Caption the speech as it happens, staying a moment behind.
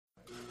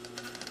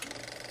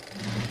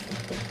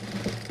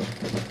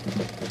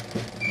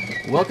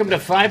Welcome to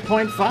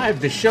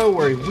 5.5, the show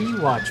where we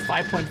watch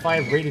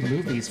 5.5 rated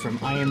movies from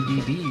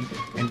IMDb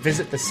and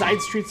visit the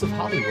side streets of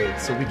Hollywood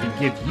so we can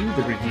give you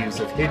the reviews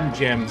of hidden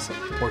gems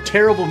or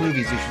terrible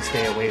movies you should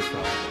stay away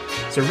from.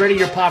 So ready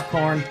your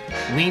popcorn,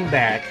 lean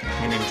back,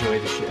 and enjoy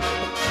the show.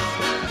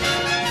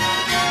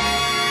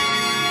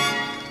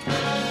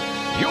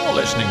 You're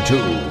listening to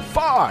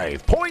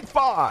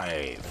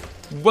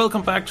 5.5.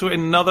 Welcome back to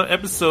another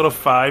episode of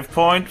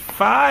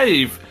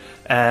 5.5.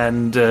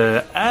 And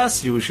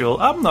as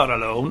usual, I'm not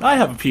alone. I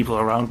have people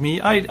around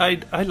me.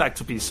 I like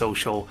to be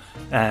social.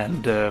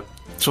 And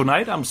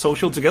tonight I'm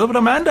social together with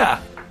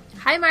Amanda.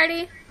 Hi,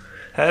 Marty.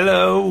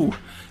 Hello.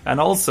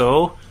 And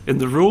also, in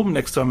the room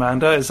next to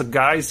Amanda is a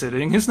guy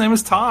sitting. His name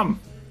is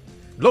Tom.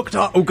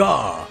 Lokta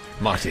Uga,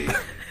 Marty.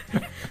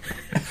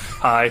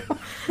 Hi.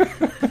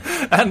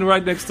 And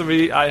right next to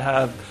me, I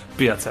have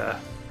Beata.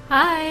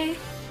 Hi.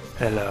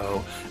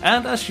 Hello.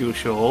 And as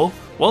usual,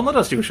 well, not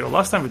as usual,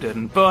 last time we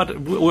didn't, but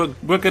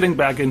we're getting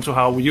back into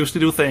how we used to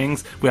do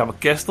things. We have a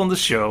guest on the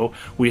show.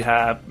 We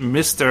have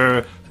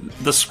Mr.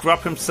 The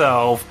Scrub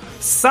himself,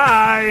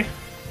 Sai.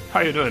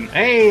 How you doing?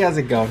 Hey, how's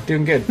it going?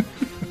 Doing good.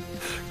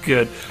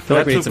 Good. I feel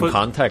like we need some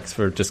context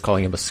for just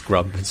calling him a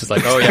scrub. It's just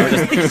like, oh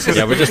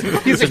yeah, we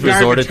just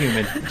resorted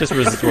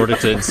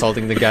to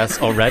insulting the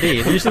guest already.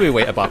 And usually we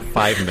wait about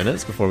 5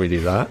 minutes before we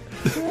do that.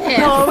 Yeah.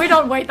 No, we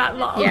don't wait that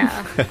long.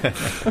 Yeah.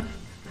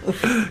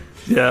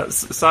 Yeah,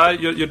 Sai,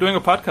 you're doing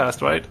a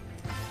podcast, right?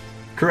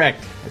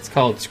 Correct. It's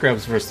called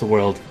Scrubs vs. the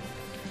World.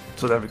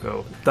 So there we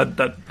go.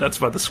 That's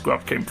where the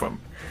scrub came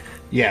from.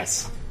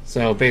 Yes.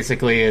 So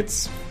basically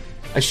it's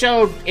a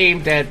show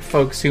aimed at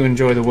folks who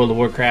enjoy the World of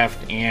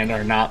Warcraft and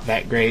are not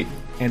that great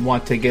and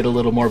want to get a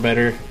little more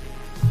better.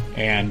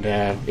 And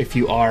if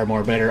you are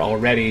more better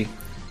already,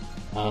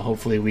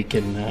 hopefully we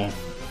can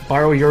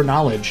borrow your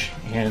knowledge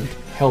and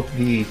help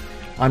the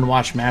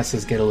unwashed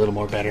masses get a little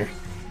more better.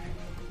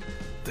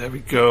 There we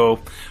go.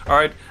 All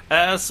right,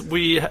 as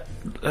we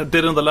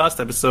did in the last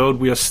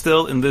episode, we are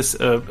still in this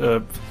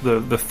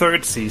the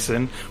third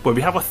season where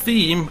we have a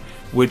theme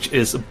which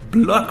is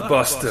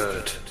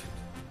Blockbusted.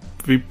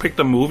 We picked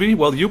a movie.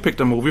 Well, you picked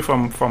a movie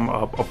from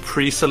a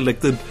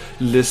pre-selected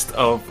list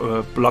of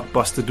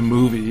blockbusted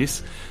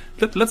movies.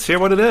 Let's hear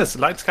what it is.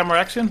 Lights, camera,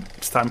 action.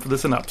 It's time for the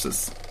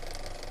synopsis.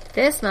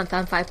 This month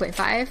on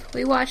 5.5,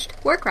 we watched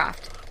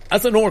Warcraft.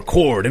 As an orc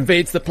horde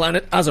invades the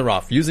planet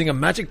Azeroth using a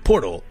magic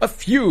portal, a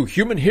few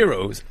human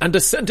heroes and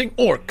dissenting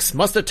orcs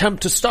must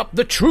attempt to stop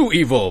the true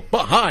evil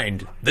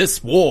behind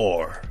this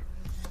war.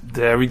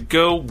 There we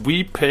go.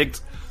 We picked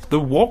the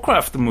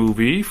Warcraft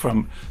movie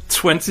from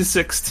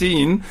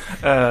 2016.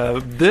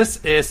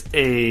 This is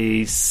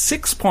a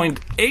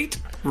 6.8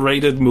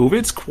 rated movie.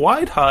 It's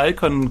quite high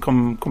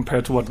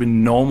compared to what we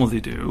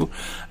normally do.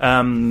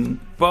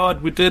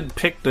 But we did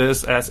pick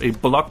this as a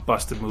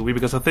blockbuster movie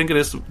because I think it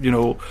is,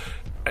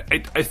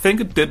 I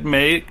think it did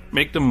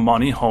make the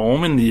money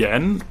home in the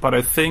end, but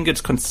I think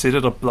it's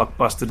considered a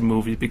blockbuster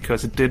movie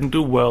because it didn't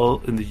do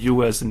well in the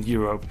US and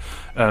Europe.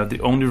 The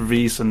only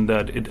reason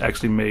that it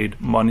actually made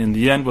money in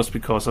the end was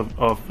because of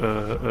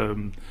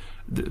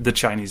the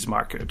Chinese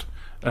market.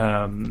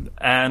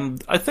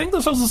 And I think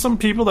there's also some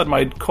people that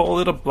might call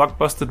it a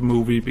blockbuster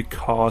movie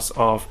because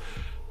of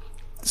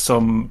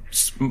some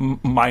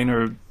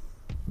minor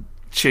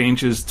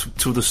changes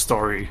to the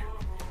story.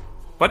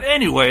 But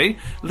anyway,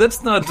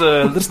 let's not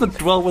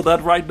dwell with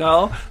that right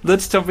now.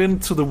 Let's jump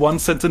into the one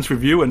sentence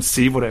review and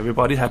see what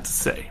everybody had to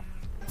say.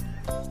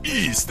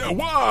 Is the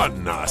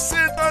one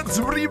sentence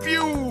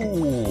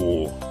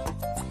review.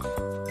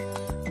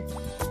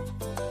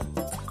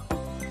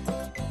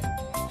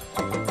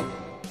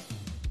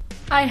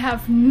 I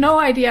have no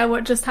idea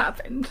what just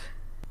happened.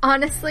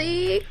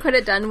 Honestly, could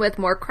have done with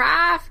more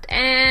craft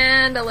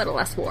and a little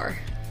less war.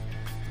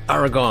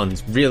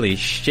 Aragon's really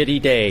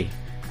shitty day.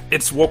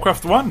 It's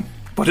Warcraft 1,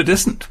 but it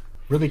isn't.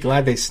 Really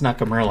glad they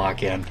snuck a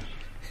Murloc in.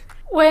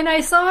 When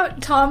I saw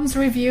Tom's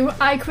review,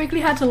 I quickly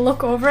had to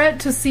look over it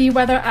to see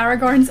whether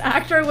Aragorn's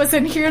actor was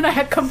in here, and I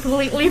had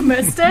completely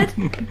missed it.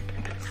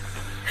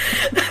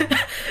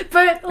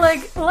 But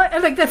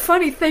like the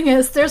funny thing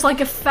is, there's like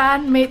a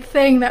fan-made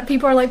thing that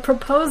people are like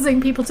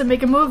proposing people to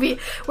make a movie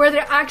where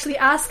they're actually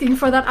asking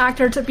for that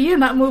actor to be in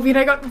that movie, and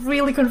I got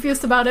really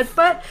confused about it.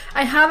 But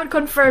I haven't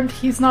confirmed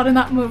he's not in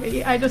that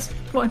movie. I just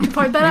want to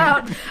point that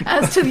out.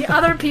 As to the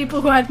other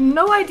people who had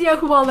no idea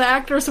who all the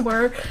actors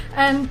were,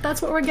 and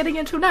that's what we're getting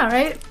into now,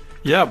 right?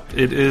 Yeah,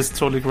 it is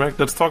totally correct.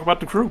 Let's talk about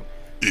the crew.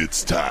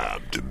 It's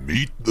time to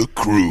meet the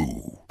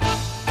crew.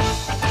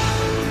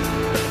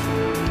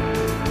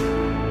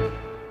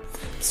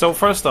 So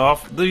first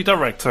off, the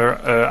director,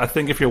 I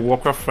think if you're a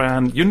Warcraft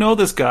fan, you know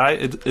this guy.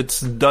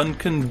 It's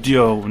Duncan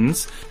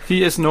Jones.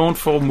 He is known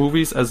for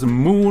movies as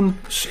Moon,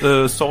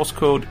 Source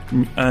Code,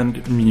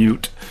 and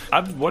Mute.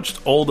 I've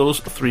watched all those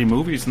 3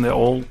 movies, and they're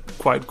all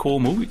quite cool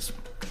movies.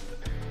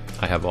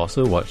 I have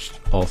also watched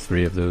all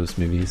 3 of those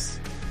movies.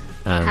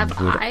 And have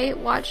I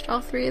watched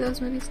all 3 of those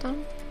movies,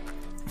 Tom?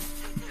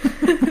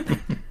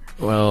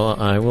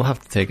 Well, I will have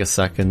to take a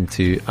second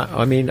to...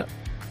 I mean,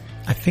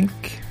 I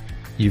think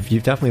you've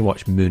definitely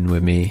watched Moon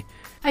with me.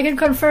 I can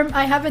confirm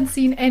I haven't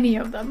seen any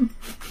of them.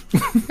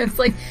 It's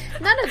like,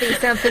 none of these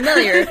sound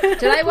familiar.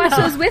 Did I watch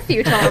those with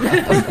you, Tom?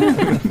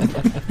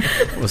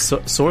 Well,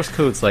 Source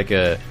Code's like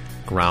a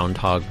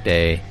Groundhog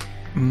Day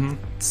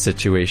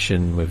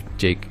situation with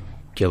Jake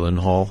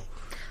Gyllenhaal.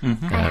 I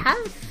have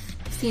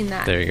seen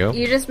that. There you go.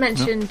 You just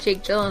mentioned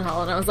Jake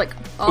Gyllenhaal, and I was like,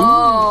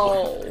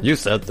 oh. You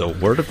said the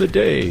word of the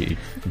day,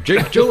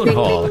 Jake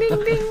Gyllenhaal. Ding,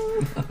 ding, ding,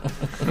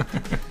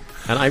 ding.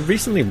 And I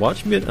recently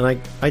watched it,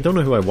 and I don't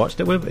know who I watched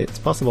it with. It's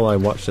possible I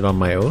watched it on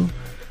my own.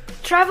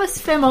 Travis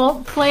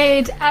Fimmel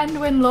played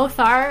Anduin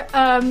Lothar,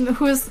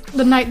 who's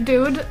the night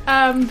dude,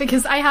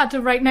 because I had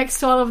to write next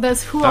to all of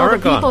this who all the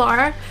people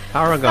are.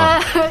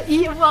 Aragon.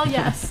 Well,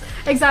 yes,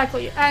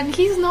 exactly. And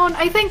he's known,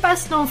 I think,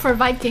 best known for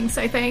Vikings,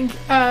 I think.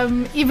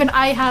 Even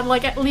I had,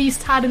 at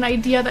least had an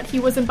idea that he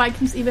was in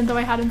Vikings, even though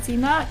I hadn't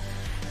seen that.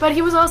 But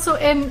he was also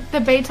in The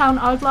Baytown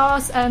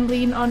Outlaws and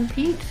Lean on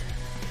Pete.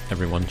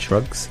 Everyone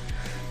shrugs.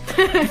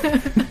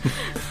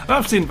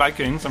 I've seen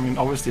Vikings. I mean,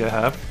 obviously I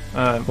have.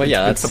 Well,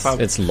 yeah,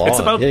 it's law.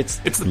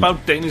 It's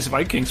about Danish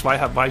Vikings. Why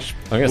have I'm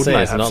gonna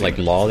say it's not like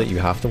law that you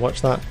have to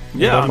watch that.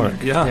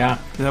 Yeah.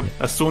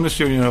 As soon as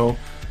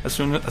as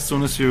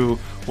soon as you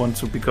want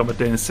to become a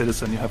Danish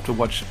citizen, you have to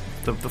watch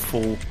the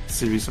full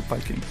series of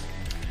Vikings.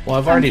 Well,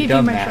 I've already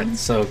done that,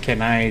 so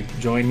can I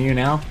join you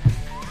now?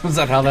 Is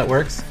that how that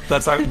works?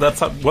 That's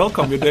how.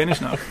 Welcome, you're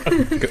Danish now.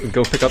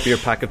 Go pick up your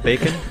pack of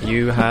bacon.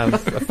 You have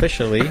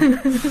officially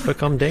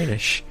become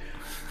Danish.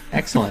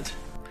 Excellent.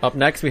 Up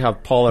next, we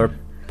have Paula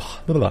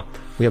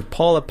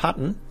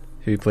Patton,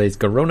 who plays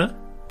Garona,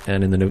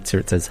 and in the notes here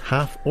it says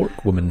half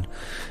orc woman.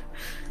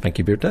 Thank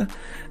you, Birta.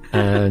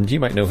 And you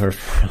might know her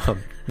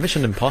from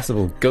Mission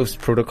Impossible: Ghost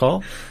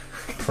Protocol,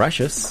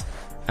 Precious,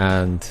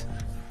 and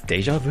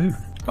Deja Vu.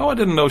 Oh, I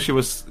didn't know she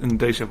was in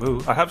Deja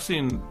Vu. I have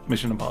seen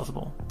Mission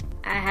Impossible.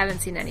 I haven't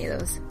seen any of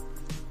those.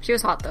 She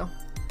was hot, though.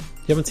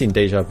 You haven't seen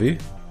Deja Vu?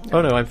 No.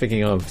 Oh no, I'm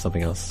thinking of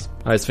something else.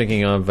 I was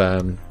thinking of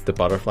The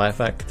Butterfly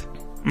Effect.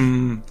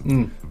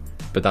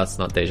 But that's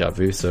not Deja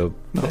Vu, so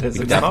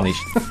we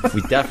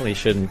definitely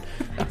shouldn't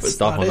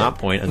stop on that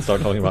point and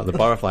start talking about The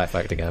Butterfly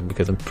Effect again,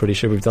 because I'm pretty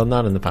sure we've done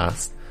that in the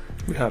past.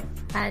 We have.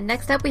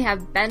 Next up, we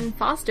have Ben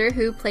Foster,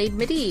 who played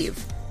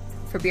Medivh.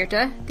 For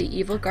Birta, the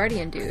evil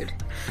guardian dude.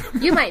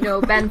 You might know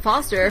Ben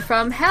Foster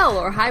from Hell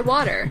or High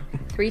Water,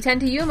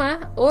 3:10 to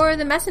Yuma, or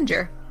The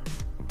Messenger.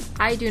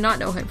 I do not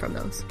know him from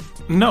those.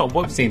 No,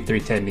 I've seen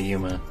 3:10 to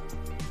Yuma.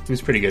 He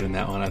was pretty good in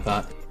that one, I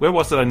thought. Where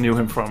was it I knew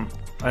him from?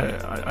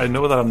 I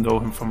know that I know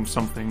him from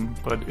something,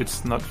 but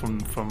it's not from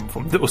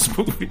those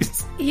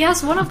movies. He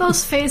has one of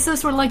those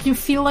faces where you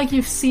feel like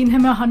you've seen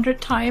him 100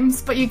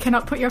 times, but you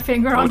cannot put your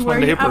finger on where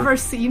you've ever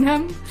seen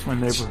him. It's my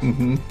neighbor.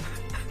 Mm-hmm.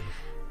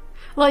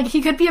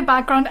 He could be a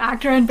background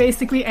actor in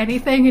basically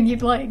anything, and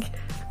you'd I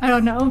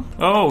don't know.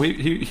 Oh,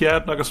 he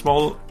had a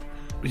small...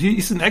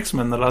 He's an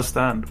X-Men, The Last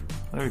Stand.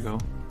 There you go.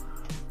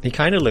 He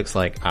kind of looks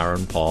like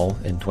Aaron Paul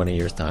in 20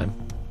 years' time.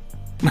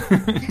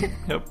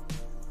 Yep.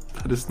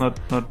 That is not...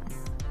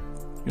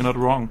 You're not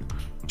wrong.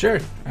 Sure.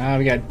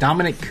 We got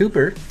Dominic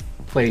Cooper,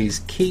 plays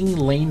King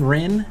Lane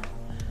Rin,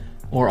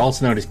 or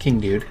also known as King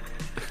Dude.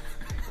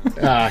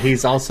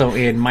 He's also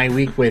in My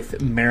Week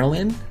with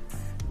Marilyn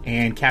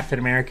and Captain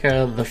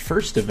America: The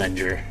First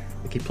Avenger.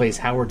 I think he plays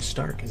Howard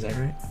Stark, is that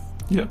right?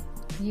 Yeah.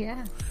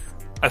 Yeah.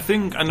 I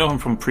think I know him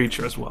from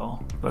Preacher as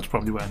well. That's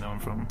probably where I know him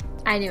from.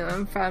 I knew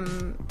him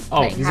from...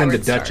 Oh, he's Howard in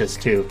The Duchess,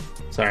 too.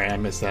 Sorry, I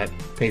missed that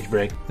page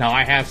break. No,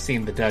 I have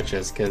seen The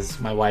Duchess, because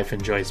my wife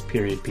enjoys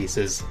period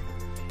pieces.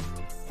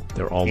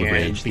 They're all the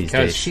rage these days.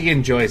 Because she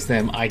enjoys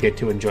them, I get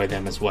to enjoy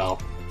them as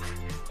well.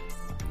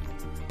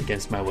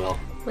 Against my will.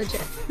 Legit.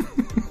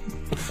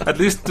 At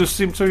least you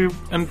seem to...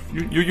 And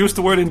you used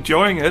the word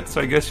enjoying it,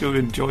 so I guess you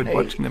enjoyed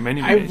watching them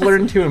anyway. I've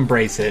learned to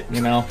embrace it,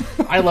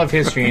 I love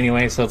history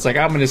anyway, so it's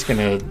I'm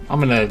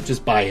gonna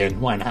just buy in.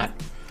 Why not?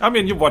 I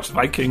mean, you watched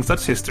Vikings,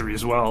 that's history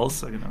as well,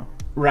 so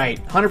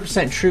Right.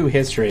 100% true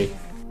history.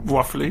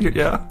 Roughly,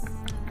 yeah.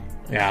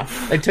 Yeah.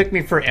 It took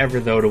me forever,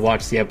 though, to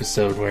watch the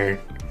episode where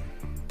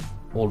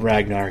old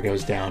Ragnar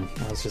goes down.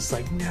 I was just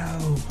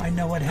no, I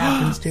know what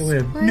happens to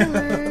him.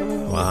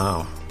 No.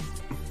 Wow.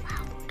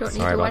 Don't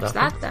need to watch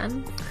that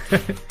then.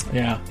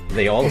 Yeah.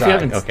 They all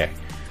die. Okay.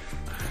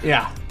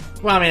 Yeah.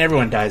 Well, I mean,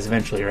 everyone dies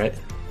eventually, right?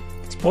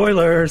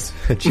 Spoilers.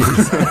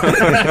 Jeez.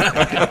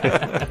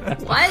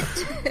 What?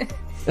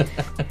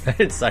 I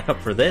didn't sign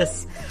up for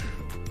this.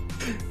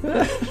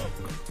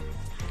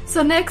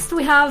 So next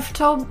we have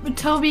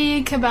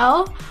Toby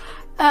Cabell,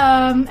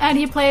 and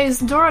he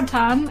plays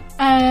Dorotan,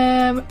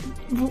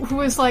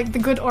 who is the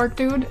good orc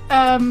dude.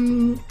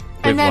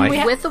 And then we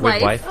have with the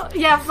wife.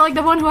 Yeah,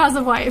 the one who has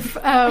a wife,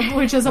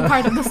 which is a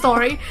part of the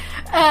story.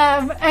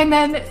 And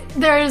then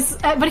there's,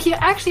 but he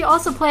actually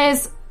also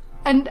plays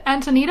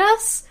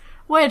Antonidas,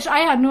 which I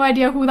had no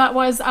idea who that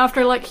was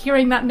after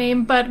hearing that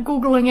name, but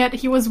Googling it,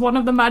 he was one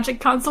of the Magic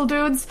Council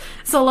dudes.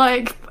 So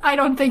I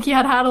don't think he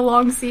had a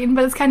long scene,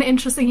 but it's kind of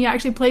interesting he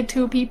actually played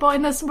two people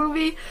in this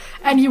movie,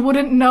 and you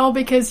wouldn't know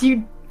because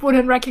you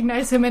wouldn't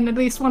recognize him in at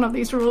least one of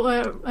these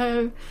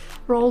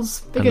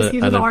roles because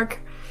he's an orc.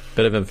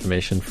 Bit of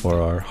information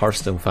for our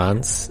Hearthstone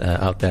fans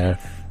out there.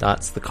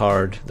 That's the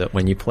card that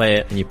when you play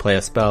it and you play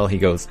a spell, he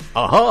goes,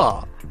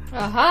 aha!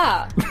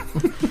 Aha!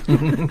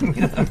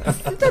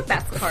 The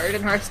best card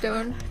in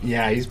Hearthstone.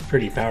 Yeah, he's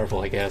pretty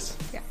powerful, I guess.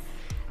 Yeah.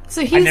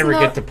 So I never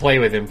get to play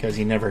with him because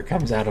he never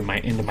comes out of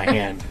into my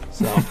hand.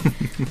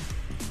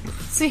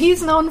 So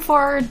he's known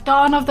for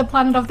Dawn of the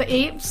Planet of the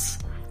Apes,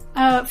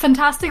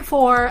 Fantastic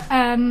Four,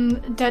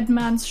 and Dead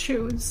Man's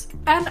Shoes.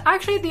 And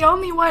actually the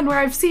only one where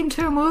I've seen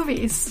 2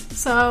 movies.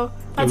 So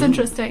that's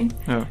interesting.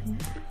 Yeah.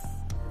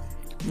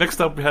 Next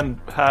up we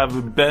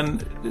have Ben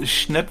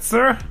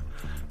Schnitzer.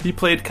 He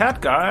played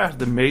Khadgar,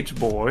 the mage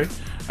boy.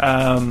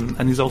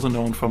 And he's also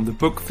known from The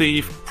Book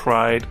Thief,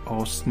 Pride,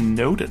 or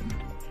Snowden.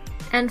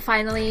 And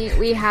finally,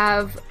 we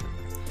have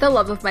the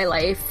love of my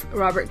life,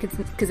 Robert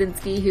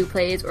Kaczynski, who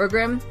plays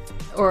Orgrim,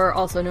 or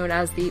also known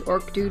as the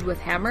Orc Dude with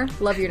Hammer.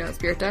 Love your nose,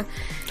 Birta.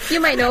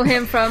 You might know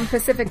him from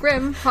Pacific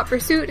Rim, Hot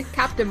Pursuit,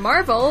 Captain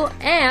Marvel,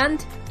 and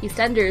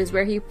EastEnders,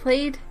 where he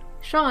played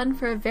Sean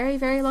for a very,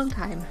 very long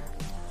time.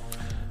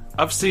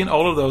 I've seen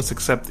all of those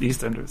except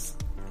EastEnders.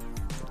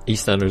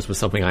 EastEnders was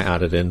something I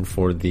added in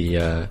for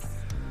the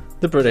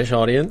British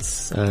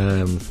audience.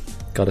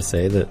 Gotta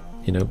say that,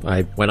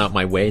 I went out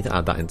my way to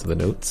add that into the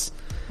notes.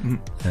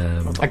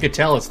 I could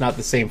tell it's not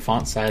the same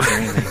font size or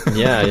anything.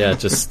 Yeah,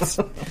 just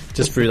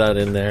threw that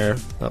in there.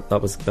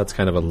 That's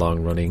kind of a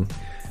long running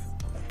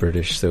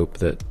British soap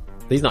that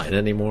he's not in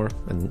anymore,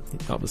 and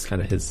that was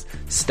kind of his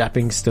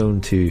stepping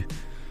stone to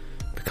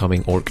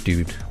becoming Orc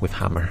Dude with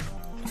Hammer.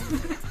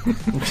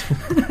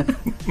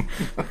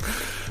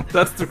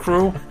 That's the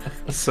crew.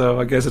 So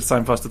I guess it's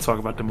time for us to talk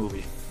about the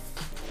movie.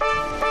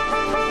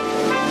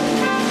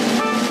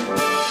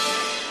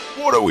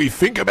 What do we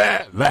think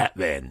about that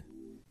then?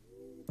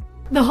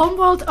 The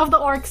homeworld of the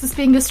orcs is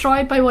being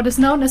destroyed by what is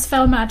known as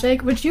fell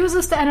magic, which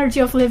uses the energy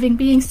of living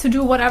beings to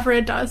do whatever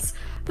it does.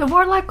 The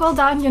warlock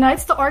Gul'dan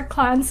unites the orc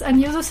clans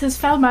and uses his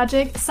fell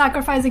magic,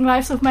 sacrificing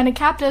lives of many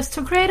captives,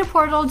 to create a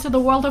portal to the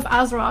world of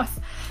Azeroth.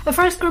 The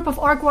first group of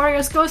orc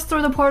warriors goes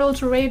through the portal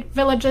to raid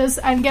villages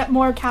and get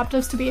more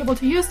captives to be able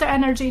to use their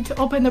energy to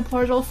open the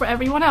portal for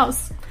everyone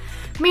else.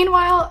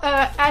 Meanwhile,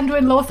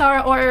 Anduin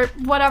Lothar, or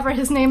whatever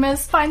his name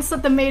is, finds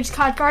that the mage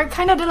Khadgar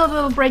kind of did a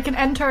little break and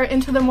enter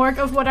into the morgue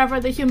of whatever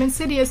the human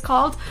city is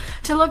called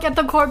to look at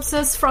the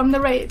corpses from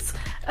the raids.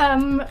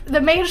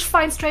 The mage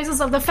finds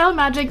traces of the fell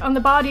magic on the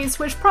bodies,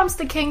 which prompts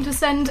the king to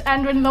send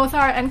Anduin Lothar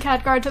and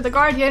Khadgar to the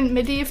Guardian,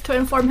 Medivh, to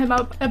inform him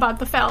about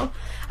the fell.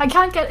 I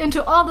can't get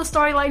into all the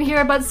storyline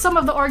here, but some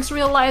of the orcs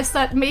realize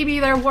that maybe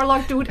their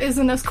warlock dude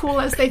isn't as cool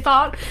as they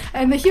thought,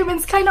 and the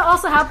humans kind of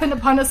also happen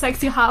upon a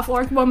sexy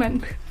half-orc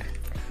woman.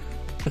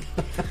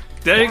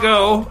 There you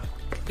go.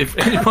 If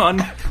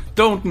anyone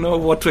don't know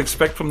what to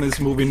expect from this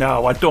movie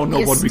now, I don't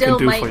know what we can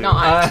do for you.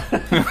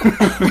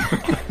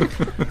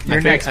 Your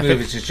next move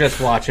is to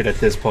just watch it at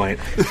this point.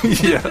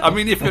 Yeah, I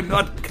mean, if you're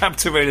not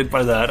captivated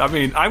by that, I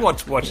mean, I want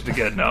to watch it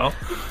again now.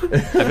 I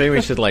think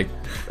we should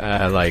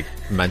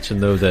mention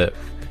though that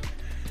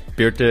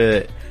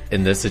Birta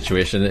in this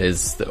situation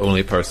is the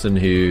only person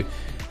who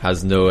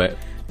has no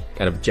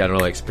kind of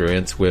general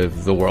experience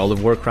with the world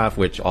of Warcraft,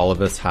 which all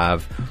of us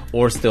have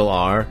or still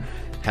are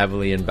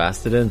heavily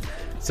invested in.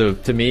 So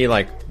to me,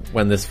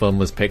 when this film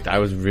was picked, I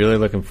was really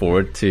looking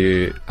forward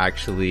to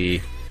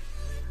actually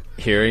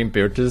hearing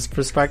Birta's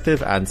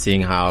perspective and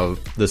seeing how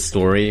the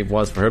story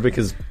was for her,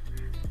 because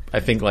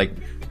I think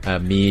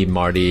me,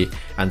 Marty,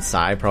 and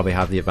Sai probably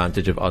have the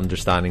advantage of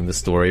understanding the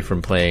story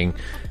from playing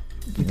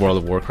World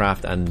of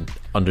Warcraft and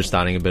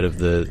understanding a bit of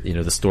the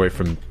the story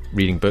from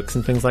reading books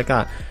and things like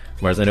that.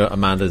 Whereas I know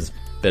Amanda's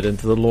bit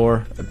into the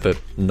lore, but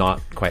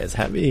not quite as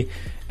heavy,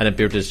 and then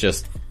Birta's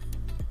just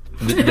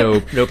no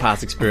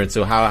past experience.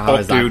 So how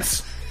is that?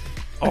 Dudes.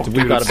 So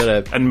we've got a bit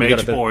of and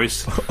mage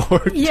boys, or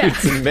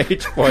dudes and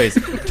mage boys,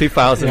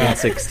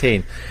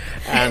 2016,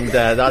 and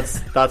that's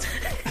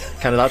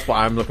what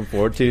I'm looking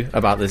forward to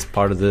about this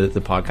part of the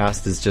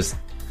podcast. Is just,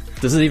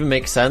 does it even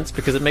make sense?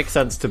 Because it makes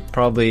sense to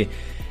probably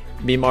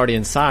me, Marty,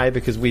 and Sai,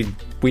 because we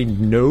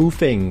know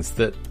things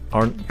that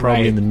aren't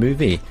probably in the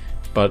movie,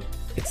 but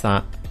it's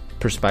that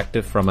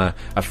perspective from a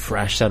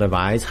fresh set of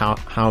eyes.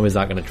 How is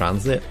that going to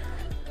translate?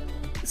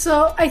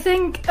 So I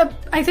think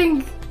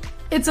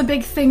it's a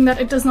big thing that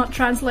it does not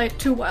translate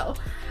too well,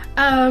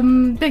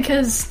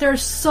 because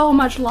there's so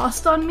much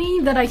lost on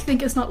me that I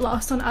think is not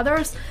lost on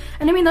others.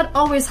 And I mean, that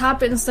always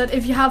happens, that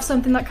if you have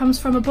something that comes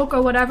from a book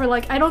or whatever,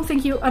 I don't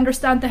think you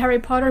understand the Harry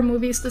Potter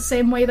movies the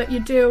same way that you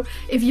do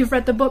if you've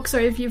read the books or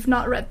if you've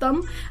not read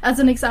them, as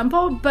an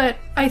example. But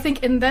I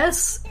think in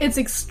this, it's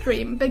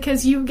extreme,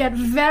 because you get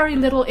very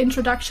little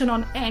introduction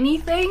on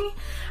anything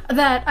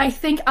that I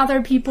think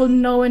other people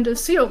know and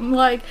assume.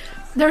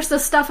 there's the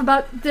stuff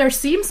about there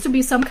seems to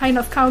be some kind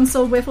of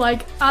council with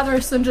like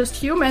others than just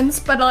humans,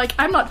 but like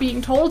I'm not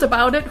being told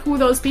about it, who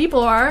those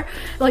people are.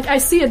 Like I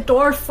see a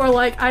dwarf for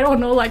like, I don't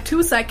know, like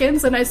 2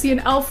 seconds, and I see an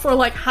elf for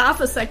like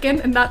half a second,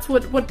 and that's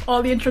what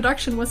all the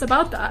introduction was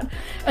about that.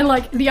 And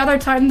like the other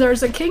time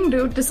there's a king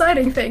dude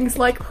deciding things,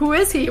 like who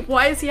is he?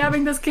 Why is he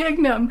having this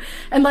kingdom?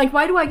 And like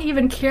why do I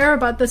even care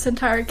about this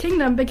entire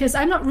kingdom? Because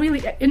I'm not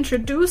really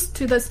introduced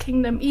to this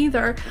kingdom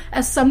either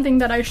as something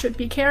that I should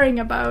be caring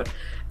about.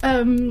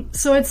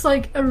 So it's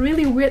like a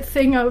really weird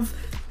thing of,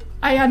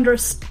 I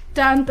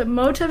understand the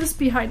motives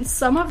behind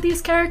some of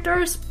these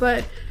characters,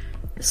 but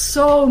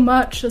so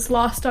much is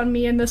lost on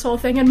me in this whole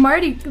thing. And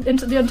Marty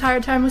the entire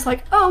time was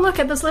like, oh, look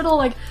at this little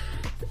like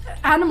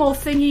animal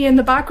thingy in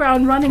the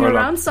background running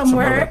around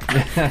somewhere.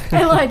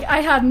 And like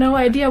I had no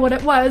idea what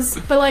it was,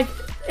 but like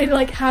it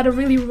like had a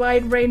really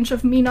wide range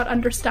of me not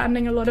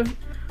understanding a lot of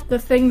the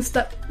things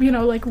that, you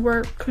know, like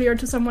were clear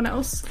to someone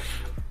else.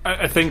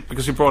 I think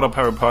because you brought up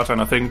Harry Potter,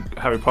 and I think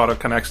Harry Potter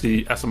can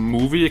actually, as a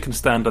movie, it can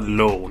stand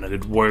alone, and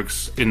it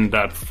works in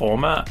that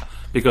format.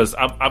 Because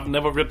I've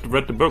never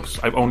read the books,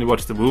 I've only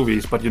watched the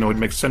movies, but you know, it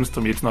makes sense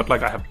to me. It's not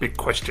like I have big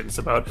questions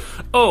about,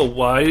 oh,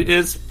 why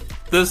is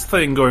this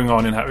thing going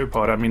on in Harry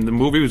Potter? I mean, the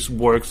movies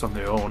works on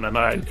their own, and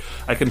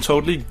I can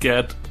totally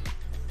get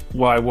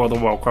why World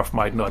of Warcraft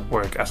might not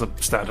work as a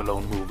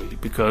standalone movie,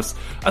 because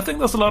I think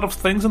there's a lot of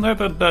things in there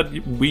that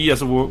we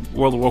as a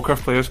World of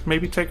Warcraft players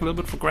maybe take a little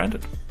bit for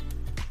granted.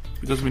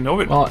 Because we know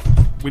it. Well,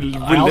 we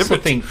live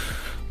it.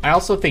 I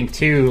also think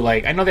too,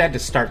 like, I know they had to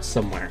start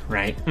somewhere,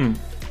 right?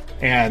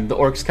 And the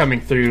orcs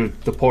coming through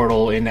the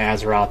portal in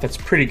Azeroth, that's a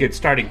pretty good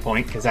starting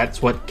point, because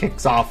that's what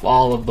kicks off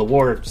all of the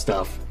war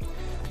stuff.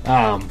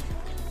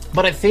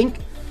 But I think,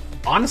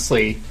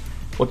 honestly,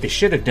 what they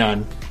should have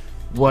done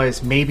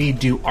was maybe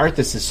do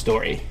Arthas'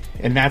 story.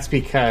 And that's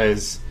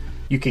because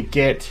you could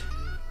get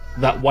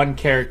that one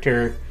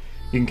character,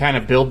 you can kind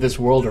of build this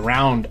world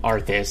around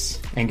Arthas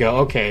and go,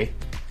 okay,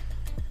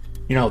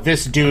 you know,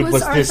 this dude Who's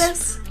was Arthas?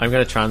 this. I'm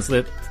going to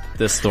translate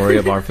the story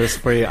of Arthas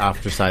for you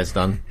after Sai's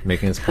done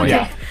making his point.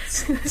 Yeah.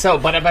 So,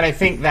 but I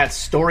think that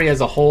story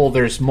as a whole,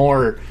 there's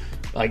more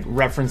like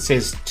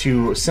references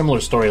to similar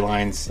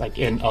storylines like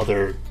in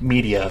other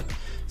media.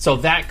 So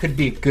that could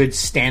be a good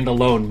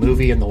standalone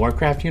movie in the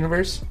Warcraft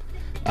universe.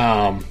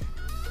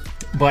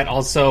 But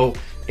also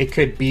it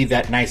could be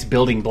that nice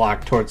building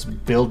block towards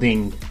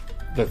building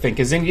the thing.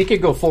 Because then you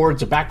could go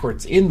forwards or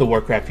backwards in the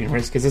Warcraft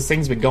universe, because this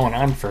thing's been going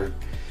on for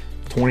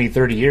 20,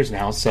 30 years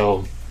now,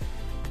 so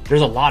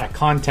there's a lot of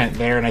content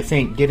there, and I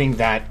think getting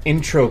that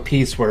intro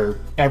piece where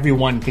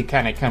everyone could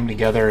kind of come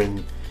together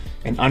and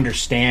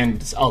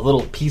understand a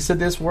little piece of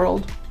this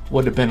world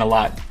would have been a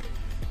lot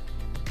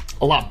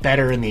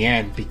better in the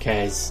end,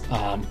 because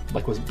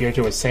like what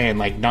Birta was saying,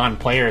 like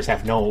non-players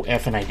have no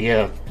effing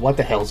idea what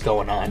the hell's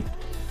going on.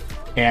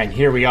 And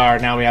here we are,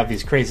 now we have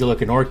these crazy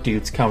looking orc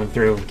dudes coming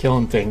through and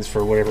killing things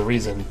for whatever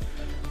reason.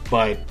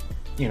 But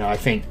you know, I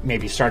think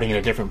maybe starting at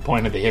a different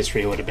point of the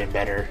history would have been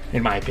better,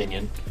 in my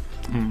opinion.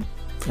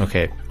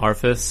 Okay,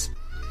 Arthas,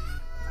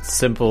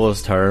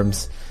 simplest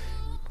terms.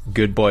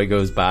 Good boy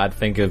goes bad.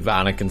 Think of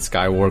Anakin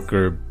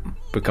Skywalker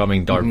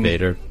becoming Darth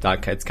Vader.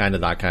 It's kind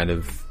of that kind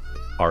of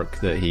arc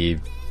that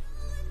he's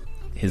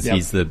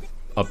the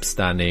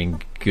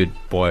upstanding good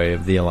boy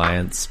of the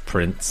Alliance,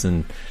 prince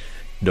and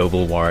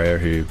noble warrior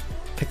who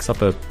picks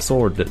up a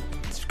sword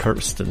that's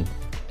cursed and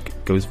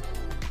goes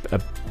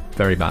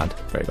very bad,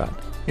 very bad.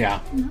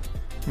 Yeah.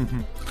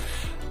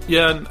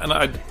 Yeah,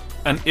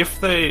 and if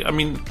they, I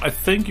mean, I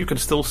think you can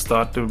still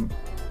start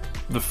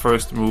the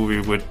first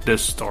movie with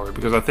this story,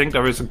 because I think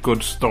there is a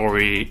good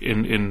story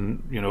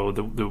in you know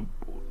the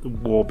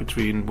war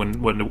between when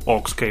the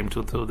orcs came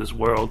to this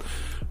world,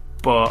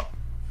 but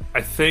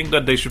I think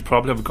that they should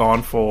probably have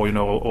gone for, you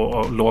know,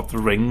 a Lord of the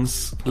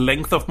Rings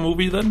length of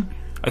movie. Then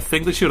I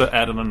think they should have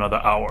added another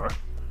hour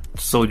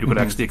so you could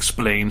actually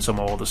explain some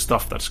of all the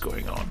stuff that's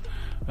going on.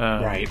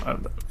 Right.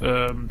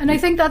 And I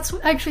think that's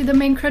actually the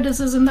main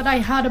criticism that I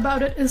had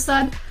about it, is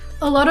that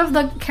a lot of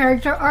the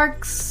character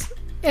arcs,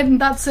 and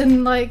that's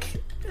in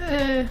like,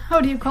 how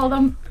do you call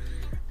them?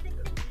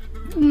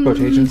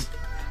 Quotations.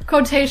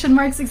 Quotation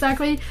marks,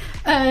 exactly.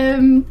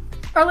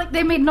 Or like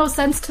they made no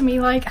sense to me.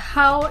 Like,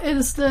 how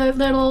is the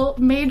little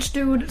mage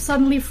dude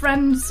suddenly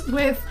friends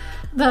with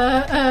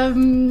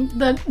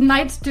the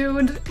knight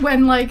dude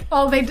when like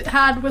all they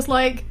had was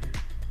like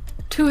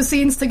 2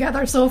 scenes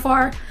together so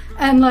far?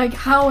 And like,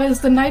 how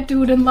is the knight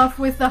dude in love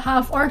with the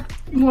half orc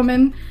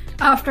woman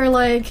after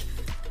like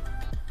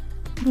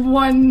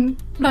one,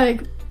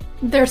 like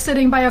they're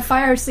sitting by a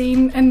fire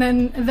scene and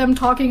then them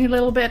talking a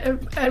little bit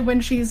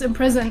when she's in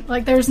prison?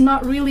 Like, there's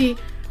not really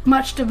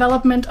much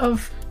development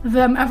of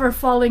them ever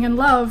falling in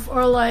love,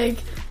 or like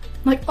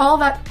all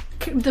that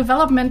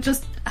development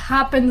just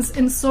happens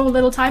in so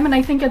little time. And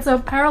I think it's a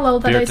parallel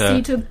that I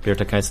see to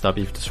Birta, can I stop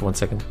you for just 1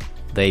 second?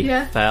 They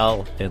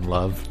fell in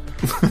love.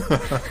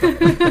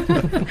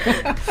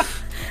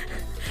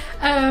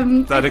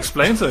 That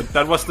explains it.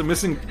 That was the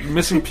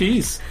missing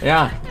piece.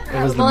 Yeah,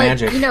 it was the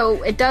magic. You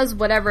know, it does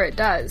whatever it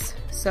does.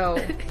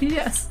 So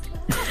yes.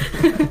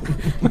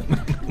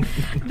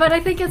 But I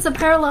think it's a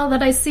parallel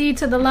that I see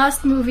to the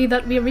last movie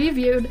that we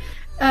reviewed.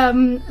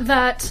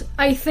 That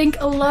I think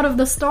a lot of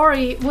the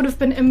story would have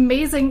been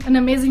an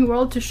amazing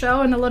world to show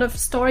and a lot of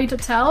story to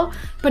tell,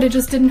 but it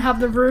just didn't have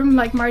the room,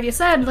 like Marty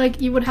said. Like,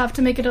 you would have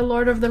to make it a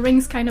Lord of the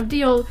Rings kind of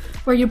deal,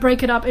 where you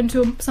break it up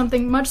into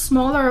something much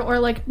smaller or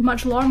like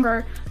much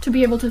longer to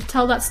be able to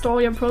tell that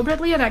story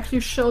appropriately and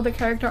actually show the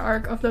character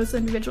arc of those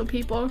individual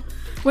people.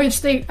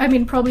 Which they,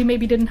 probably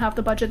maybe didn't have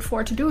the budget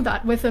for to do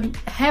that with a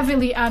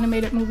heavily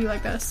animated movie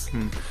like this.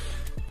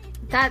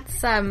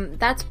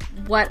 That's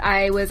what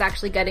I was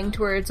actually getting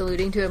towards,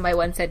 alluding to in my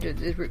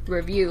one-sentence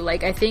review.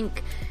 Like, I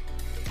think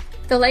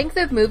the length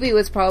of movie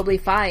was probably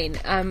fine,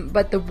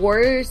 but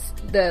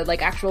the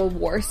actual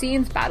war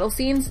scenes, battle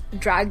scenes,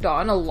 dragged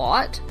on a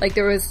lot. Like,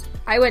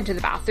 I went to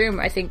the bathroom,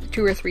 I think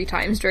 2 or 3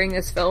 times during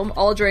this film,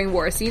 all during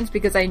war scenes,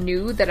 because I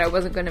knew that I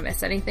wasn't going to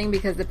miss anything,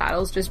 because the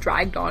battles just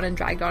dragged on and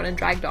dragged on and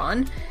dragged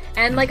on.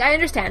 And, like, I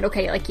understand,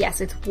 okay, like,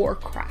 yes, it's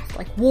Warcraft,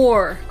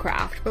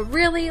 but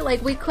really,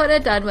 like, we could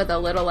have done with a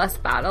little less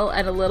battle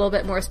and a little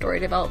bit more story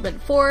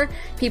development for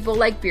people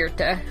like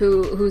Birta,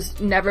 who's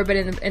never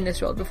been in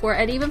this world before,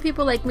 and even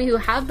people like me who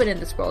have been in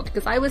this world,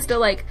 because I was still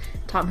like,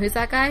 Tom, who's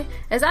that guy?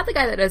 Is that the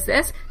guy that does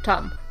this?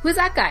 Tom, who's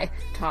that guy?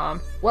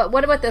 Tom,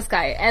 what about this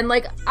guy? And,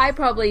 like, I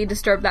probably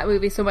disturbed that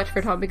movie so much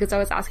for Tom because I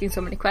was asking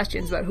so many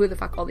questions about who the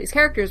fuck all these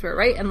characters were,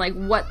 right? And, like,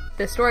 what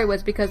the story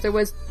was, because there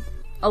was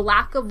a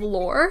lack of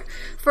lore.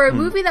 For a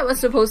movie that was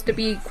supposed to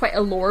be quite a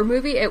lore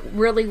movie, it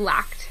really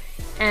lacked.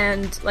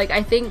 And, like,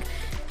 I think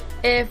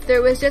if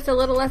there was just a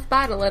little less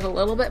battle and a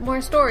little bit more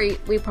story,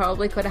 we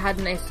probably could have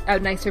had a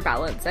nicer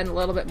balance and a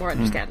little bit more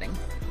understanding.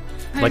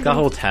 Like the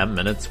whole 10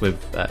 minutes with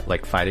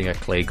like fighting a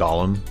clay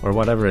golem or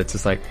whatever, it's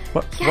just like,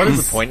 what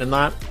is the point in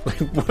that? Like,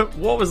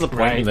 what was the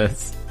point in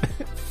this?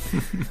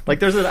 Like,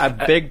 there's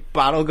a big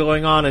battle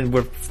going on and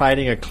we're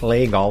fighting a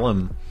clay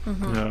golem.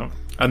 Yeah.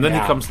 And then he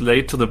comes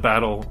late to the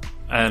battle,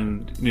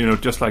 and, you know,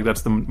 just like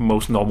that's the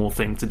most normal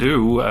thing to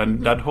do,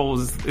 and that whole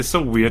is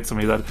so weird to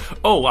me that,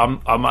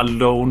 I'm a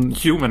lone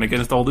human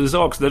against all these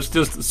orcs, let's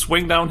just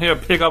swing down here,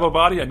 pick up a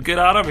body, and get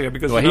out of here,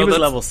 because... Well, he was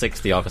level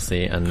 60,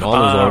 obviously, and all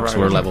those orcs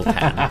were level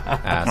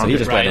 10, so he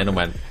just went in and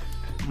went...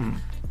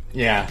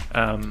 Yeah.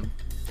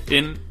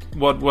 In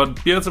what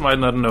Birta might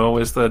not know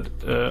is that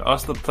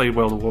us that play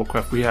World of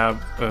Warcraft, we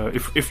have,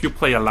 if you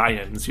play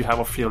Alliance, you have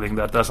a feeling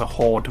that there's a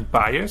horde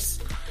bias,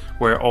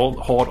 where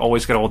Horde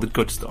always get all the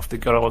good stuff. They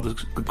got all the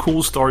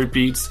cool story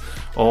beats,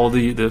 all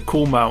the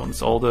cool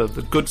mounts, all the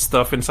good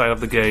stuff inside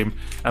of the game.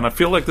 And I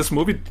feel like this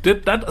movie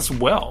did that as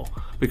well.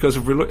 Because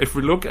if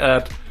we look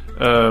at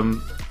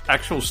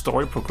actual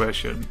story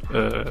progression,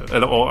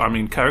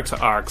 character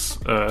arcs,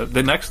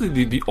 then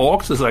actually the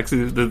orcs is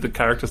actually the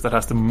characters that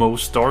has the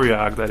most story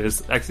arc, that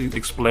is actually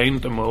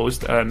explained the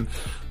most, and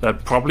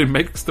that probably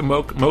makes the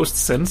most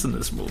sense in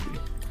this movie.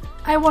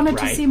 I wanted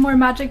to see more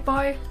Magic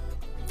Boy.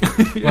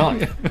 Well,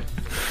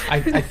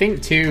 I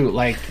think too,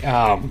 like,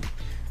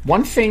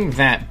 one thing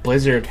that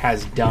Blizzard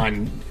has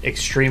done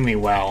extremely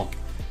well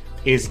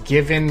is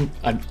given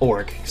an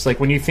orc. It's like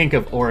when you think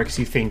of orcs,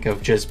 you think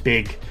of just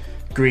big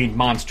green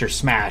monster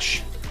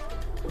smash.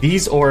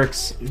 These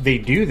orcs, they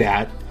do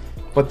that,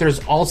 but there's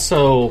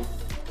also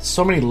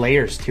so many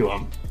layers to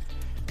them.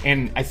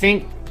 And I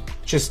think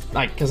just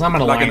like, because I'm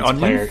an Alliance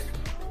player.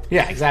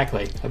 Yeah,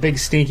 exactly. A big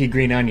stinky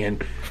green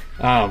onion.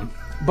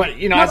 But,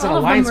 you know, as an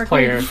Alliance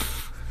player...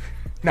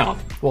 No,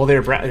 well,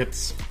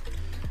 that's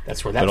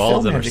where that all film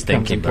of them are magic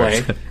comes stinky, in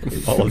play.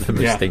 All of them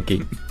are stinky.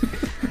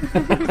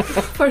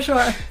 For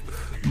sure.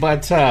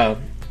 But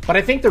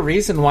I think the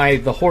reason why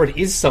the Horde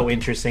is so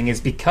interesting is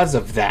because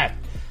of that.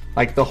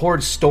 Like, the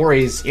Horde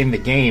stories in the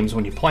games,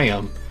 when you play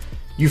them,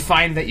 you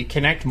find that you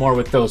connect more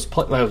with those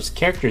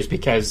characters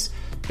because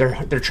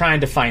they're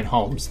trying to find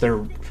homes.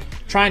 They're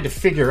trying to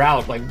figure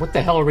out, like, what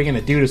the hell are we going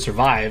to do to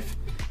survive?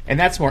 And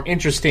that's more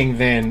interesting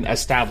than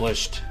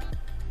established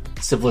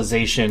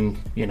civilization.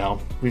 You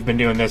know, we've been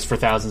doing this for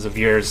thousands of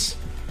years.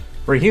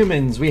 We're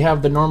humans, we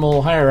have the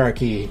normal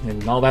hierarchy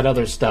and all that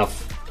other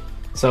stuff.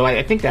 So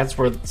I think that's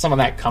where some of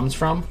that comes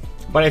from.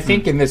 But I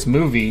think in this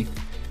movie,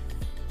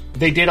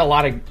 they did a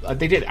lot of...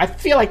 I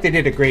feel like they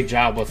did a great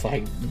job with,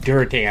 like,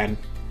 Duratan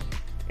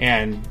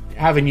and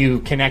having you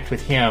connect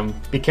with him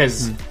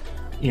because,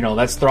 you know,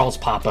 that's Thrall's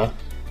papa.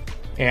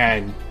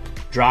 And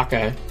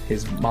Draka,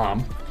 his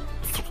mom.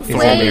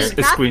 Wait,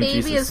 that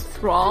baby is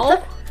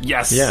Thrall?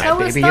 Yes. Yeah. That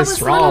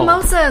was little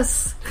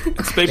Moses.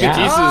 It's baby Jesus.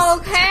 Oh,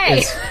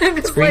 okay.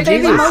 It's Green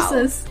Baby Jesus.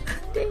 Moses.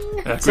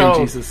 Green So-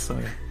 Jesus.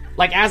 Sorry.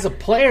 Like, as a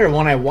player,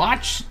 when I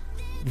watch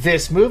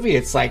this movie,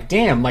 it's like,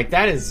 damn, like,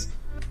 that is...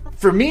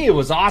 For me, it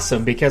was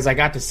awesome because I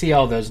got to see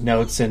all those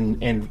notes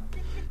and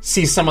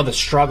see some of the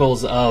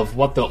struggles of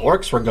what the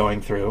orcs were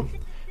going through.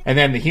 And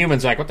then the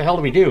humans are like, what the hell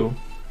do we do?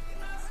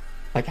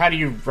 Like, how do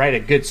you write a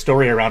good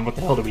story around what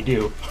the hell do we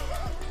do?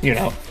 You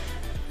know?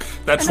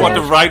 That's what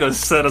the writers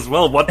said as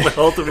well. What the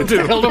hell do we do?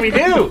 What the hell do we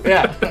do?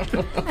 Yeah.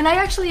 And I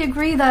actually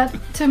agree that,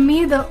 to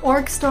me, the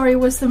orc story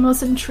was the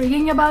most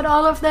intriguing about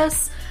all of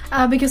this,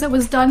 because it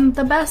was done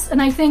the best,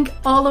 and I think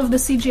all of the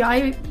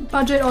CGI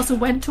budget also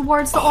went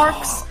towards the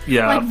orcs.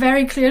 Yeah. Like,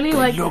 very clearly.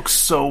 They look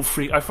so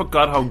free. I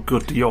forgot how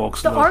good the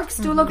orcs look. The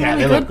orcs do look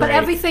really they good, look but great.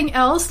 everything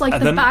else, like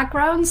And the then-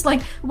 backgrounds,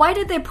 like, why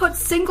did they put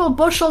single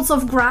bushels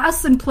of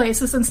grass in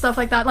places and stuff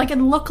like that? Like, it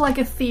looked like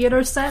a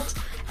theater set.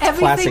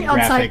 Everything classic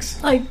outside,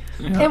 graphics. like,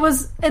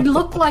 it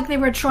looked like they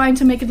were trying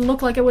to make it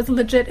look like it was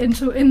legit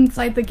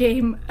inside the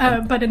game,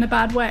 but in a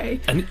bad way.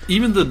 And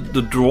even the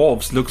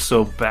dwarves look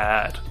so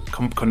bad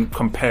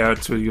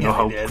compared to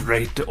how they did.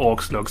 great the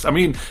orcs looks. I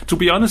mean, to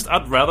be honest,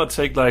 I'd rather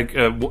take like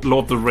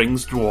Lord of the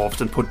Rings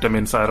dwarves and put them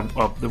inside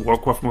of the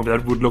Warcraft movie.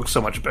 That would look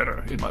so much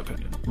better, in my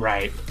opinion.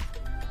 Right.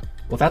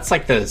 Well, that's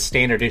like the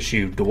standard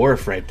issue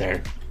dwarf right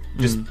there.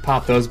 Just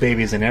pop those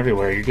babies in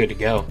everywhere. You're good to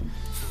go.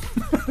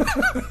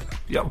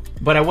 Yeah.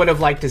 But I would have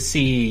liked to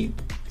see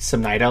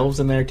some night elves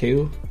in there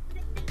too,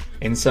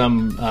 and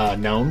some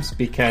gnomes,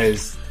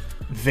 because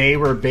they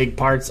were big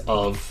parts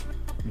of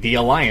the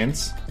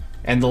Alliance,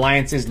 and the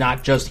Alliance is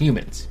not just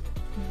humans.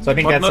 So I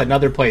think But that's not-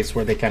 another place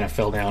where they kind of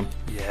fell down.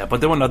 Yeah, but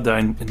they were not there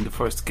in the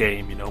first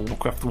game.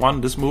 Warcraft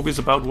 1. This movie is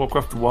about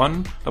Warcraft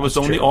 1. There was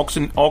only true.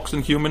 orcs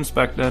and humans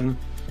back then.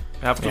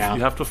 You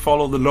have to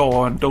follow the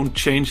law and don't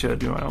change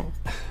it.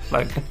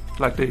 Like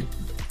they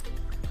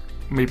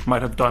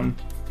might have done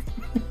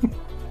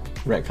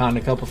Retconned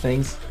a couple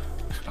things.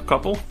 a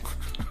couple.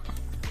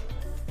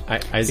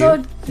 I So,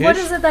 do. what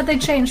is it that they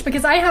changed?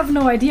 Because I have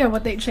no idea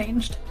what they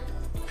changed.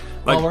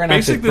 Like Well, we're gonna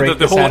have to basically break the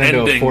this whole out into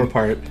a ending.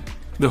 4-part.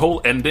 The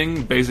whole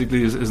ending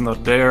basically is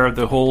not there.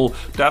 The whole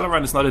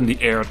Dalaran is not in the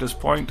air at this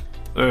point.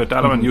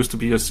 Dalaran used to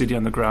be a city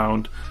on the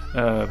ground.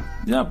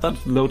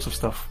 That's loads of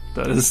stuff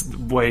that is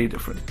way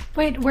different.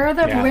 Wait, where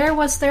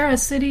was there a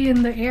city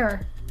in the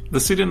air? The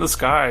city in the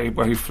sky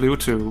where he flew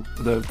to,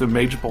 the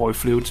mage boy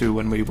flew to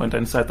when we went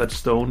inside that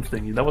stone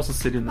thingy. That was the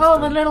city in the Oh,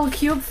 sky. the little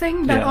cube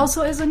thing that Yeah.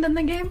 also isn't in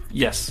the game?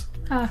 Yes.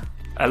 Ah.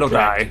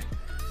 Elodai.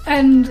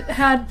 And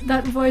had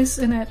that voice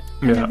in it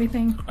and Yeah.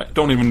 everything. I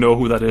don't even know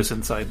who that is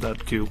inside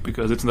that cube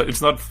because it's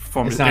not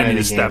from It's not in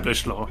any the game.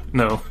 established law.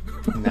 No.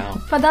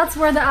 No. But that's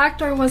where the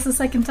actor was the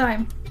second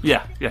time.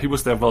 Yeah, he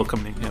was there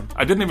welcoming him.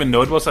 I didn't even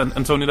know it was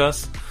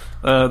Antonidas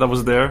that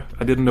was there.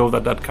 I didn't know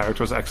that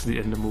character was actually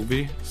in the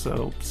movie.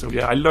 So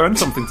yeah, I learned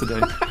something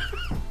today.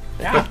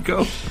 Yeah.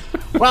 Go.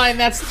 Well, and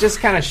that's just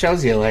kind of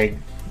shows you, like,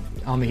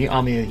 on the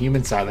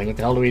human side, like, what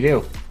the hell do we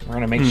do? We're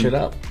gonna make shit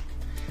up.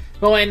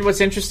 Well, and what's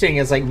interesting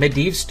is, like,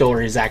 Medivh's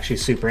story is actually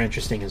super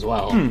interesting as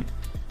well.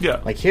 Yeah.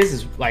 Like, his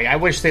is, like, I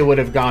wish they would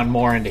have gone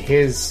more into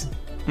his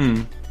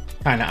kind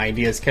of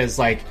ideas, because,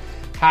 like,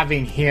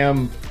 having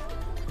him,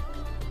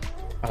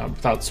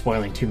 without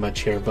spoiling too much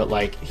here, but,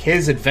 like,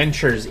 his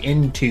adventures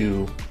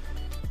into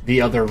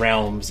the other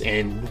realms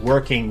and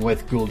working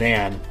with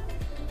Gul'dan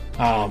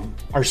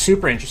are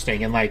super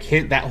interesting. And, like,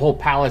 that whole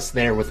palace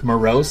there with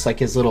Morose, like,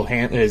 his little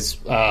his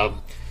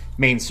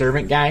main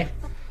servant guy.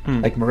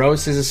 Like,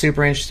 Morose is a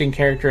super interesting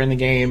character in the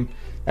game.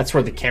 That's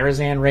where the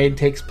Karazhan raid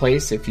takes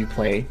place if you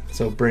play.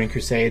 So, Burning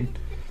Crusade.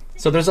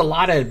 So, there's a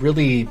lot of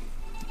really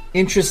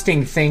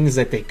interesting things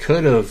that they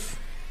could have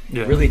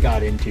really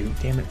got into.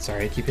 Damn it,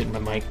 sorry, I keep hitting my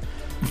mic.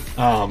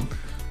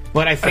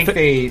 But I think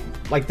they,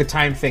 like, the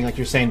time thing, like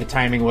you're saying, the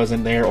timing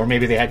wasn't there, or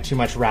maybe they had too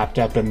much wrapped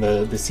up in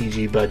the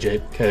CG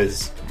budget,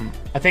 because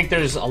I think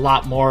there's a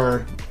lot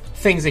more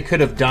things they could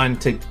have done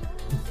to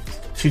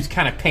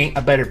kind of paint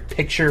a better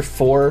picture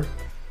for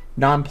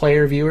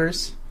non-player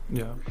viewers.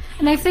 Yeah.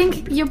 And I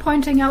think you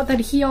pointing out that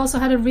he also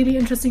had a really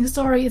interesting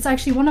story. It's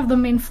actually one of the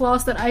main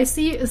flaws that I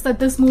see is that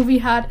this movie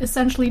had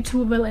essentially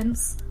two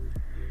villains.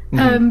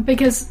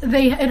 Because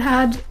it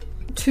had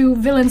two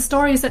villain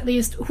stories at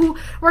least, who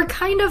were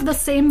kind of the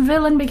same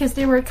villain because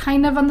they were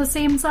kind of on the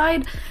same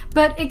side,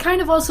 but it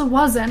kind of also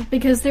wasn't,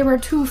 because there were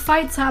two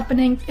fights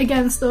happening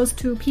against those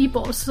two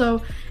people,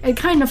 so it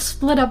kind of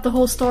split up the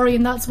whole story.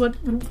 And that's what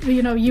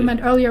you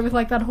meant earlier with,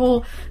 like, that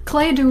whole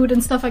clay dude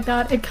and stuff like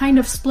that. It kind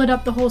of split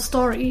up the whole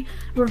story,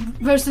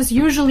 versus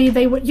usually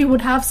you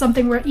would have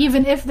something where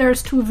even if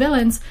there's two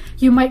villains,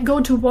 you might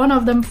go to one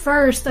of them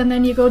first and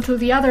then you go to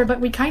the other. But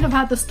we kind of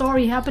had the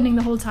story happening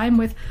the whole time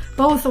with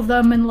both of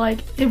them, and, like,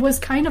 it was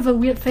kind of a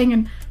weird thing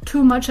and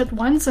too much at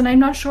once. And I'm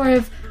not sure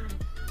if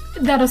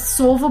that is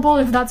solvable,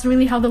 if that's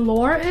really how the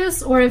lore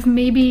is, or if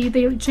maybe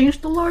they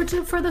changed the lore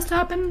for this to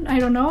happen. I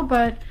don't know,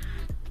 but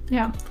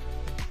yeah.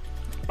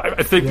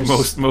 I think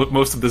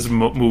most of this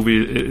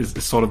movie is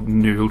sort of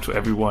new to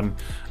everyone,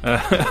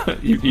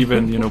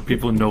 even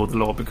people know the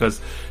lore,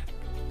 because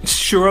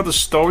sure, the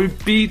story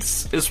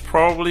beats is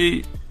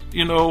probably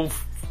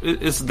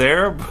is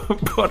there,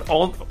 but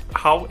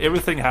how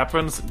everything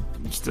happens,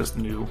 it's just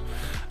new.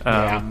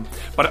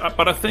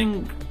 But I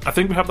think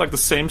we have, like, the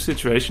same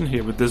situation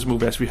here with this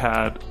movie as we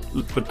had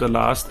with the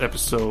last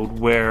episode,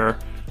 where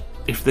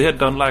if they had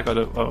done, like, a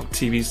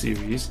TV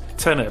series,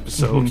 10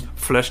 episodes,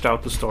 fleshed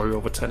out the story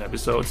over 10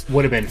 episodes,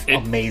 Would have been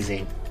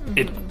amazing.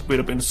 It would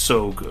have been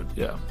so good.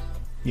 Yeah.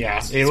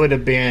 Yeah, it would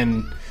have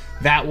been...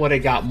 That would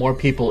have got more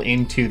people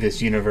into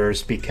this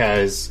universe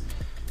because...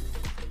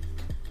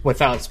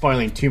 Without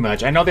spoiling too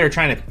much, I know they were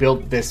trying to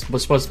build this...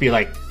 was supposed to be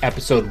like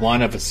episode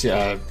 1 of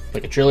a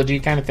trilogy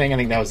kind of thing. I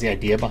think that was the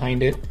idea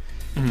behind it.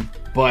 Mm-hmm.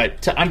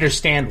 But to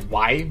understand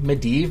why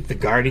Medivh, the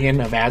Guardian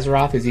of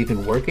Azeroth, is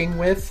even working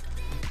with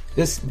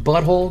this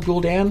butthole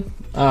Gul'dan,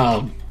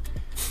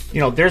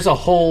 there's a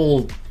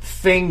whole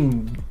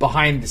thing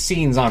behind the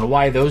scenes on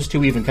why those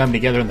two even come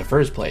together in the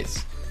first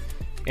place.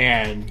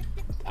 And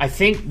I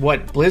think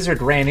what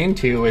Blizzard ran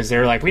into is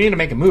they're like, we need to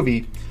make a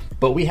movie,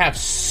 but we have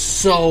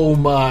so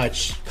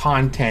much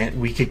content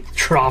we could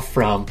draw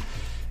from.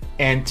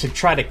 And to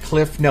try to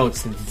cliff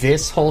notes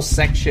this whole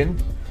section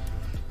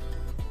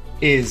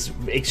is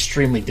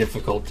extremely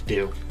difficult to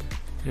do.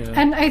 Yeah.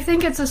 And I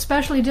think it's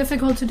especially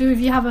difficult to do if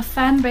you have a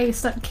fan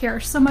base that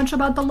cares so much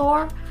about the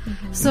lore.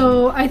 Mm-hmm.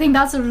 So I think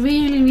that's a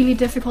really, really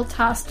difficult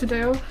task to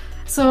do.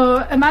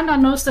 So Amanda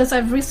knows this.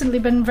 I've recently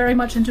been very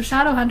much into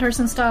Shadowhunters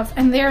and stuff,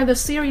 and there the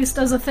series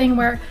does a thing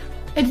where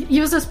it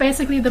uses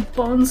basically the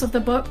bones of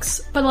the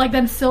books, but like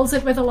then fills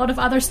it with a lot of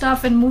other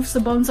stuff and moves the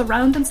bones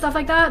around and stuff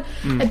like that.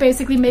 It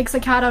basically makes a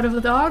cat out of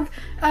the dog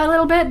a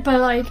little bit, but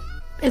like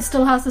it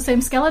still has the same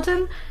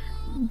skeleton.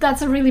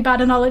 That's a really bad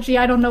analogy.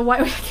 I don't know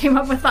why we came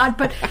up with that,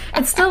 but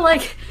it's still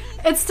like,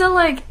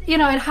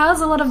 it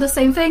has a lot of the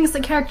same things. The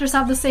characters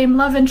have the same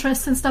love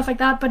interests and stuff like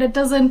that, but it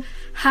doesn't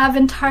have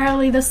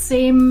entirely the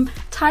same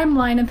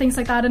timeline and things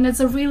like that. And it's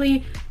a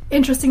really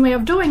interesting way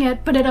of doing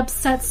it, but it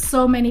upsets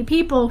so many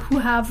people who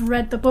have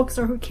read the books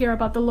or who care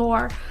about the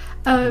lore.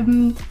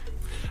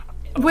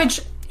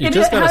 Which you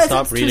just gotta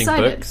stop reading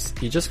books.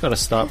 You just gotta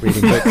stop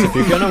reading books. If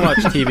you're gonna watch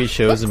TV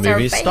shows and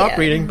movies, stop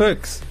reading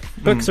books.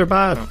 Books are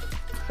bad.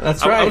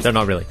 That's right. They're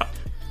not really.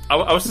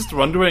 I was just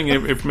wondering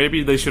if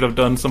maybe they should have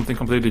done something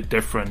completely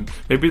different.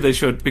 Maybe they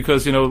should,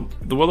 because, the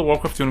World of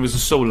Warcraft universe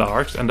is so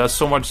large, and there's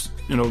so much,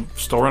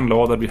 story and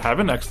lore that we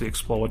haven't actually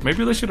explored.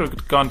 Maybe they should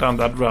have gone down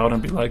that route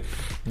and be like,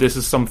 this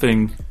is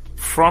something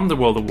from the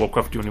World of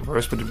Warcraft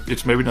universe, but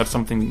it's maybe not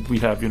something we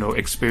have,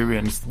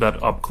 experienced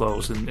that up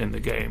close in the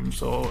game,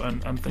 so,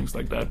 and things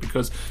like that.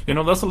 Because,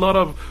 there's a lot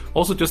of,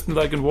 also just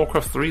like in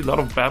Warcraft 3, a lot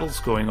of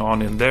battles going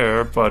on in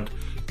there, but,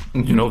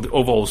 the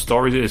overall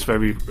story is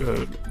very...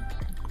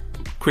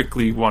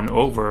 quickly won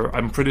over.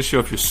 I'm pretty sure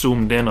if you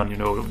zoomed in on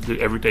the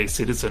everyday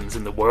citizens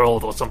in the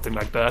world or something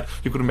like that,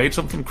 you could have made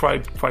something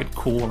quite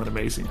cool and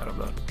amazing out of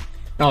that.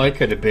 No, it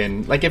could have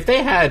been like if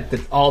they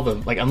had all the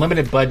like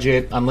unlimited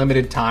budget,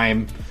 unlimited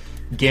time,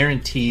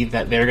 guaranteed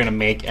that they're going to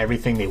make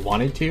everything they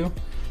wanted to.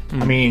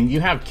 I mean, you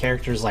have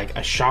characters like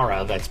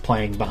Ashara that's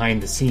playing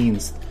behind the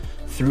scenes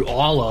through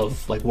all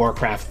of like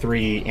Warcraft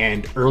 3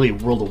 and early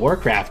World of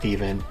Warcraft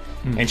even,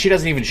 and she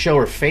doesn't even show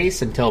her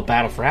face until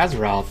Battle for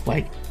Azeroth.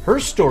 Like, her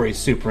story's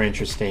super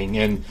interesting,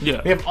 and we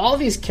have all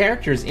these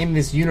characters in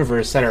this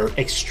universe that are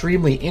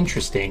extremely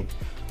interesting.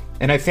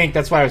 And I think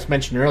that's why I was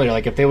mentioning earlier,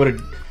 like if they would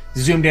have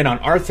zoomed in on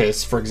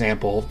Arthas, for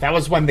example, that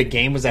was when the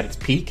game was at its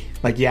peak.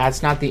 Like, yeah,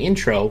 it's not the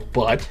intro,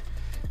 but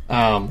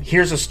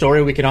here's a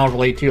story we can all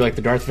relate to, like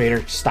the Darth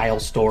Vader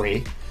style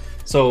story.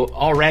 So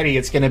already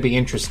it's going to be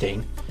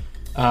interesting.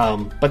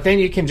 But then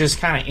you can just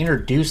kind of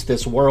introduce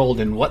this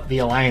world and what the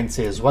Alliance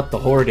is, what the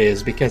Horde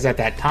is, because at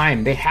that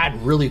time they had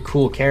really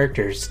cool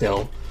characters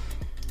still.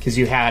 Because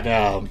you had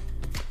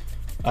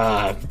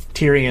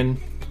Tyrion,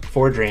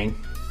 Fordring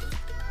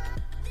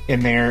in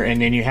there, and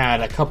then you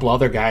had a couple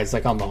other guys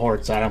like on the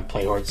Horde. So I don't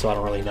play Horde, so I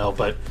don't really know,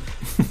 but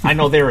I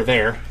know they were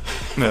there.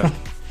 Yeah.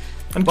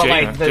 And but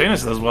Jaina. like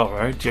Jaina's as well,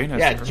 right?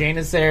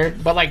 Jaina's there.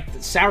 But like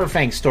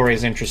Sourfang's story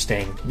is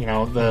interesting.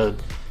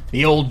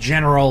 The old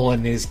general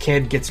and his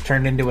kid gets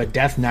turned into a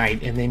Death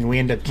Knight, and then we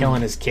end up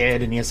killing his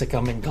kid, and he has to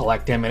come and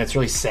collect him, and it's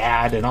really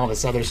sad, and all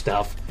this other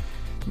stuff.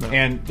 No.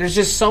 And there's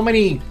just so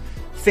many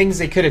things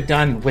they could have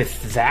done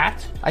with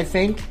that, I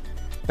think,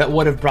 that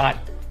would have brought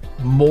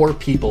more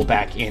people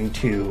back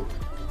into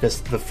the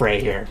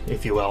fray here,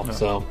 if you will. No.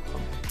 So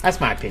that's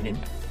my opinion.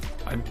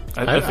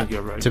 I think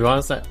you're right. To be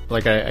honest,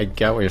 I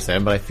get what you're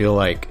saying, but I feel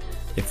like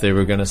if they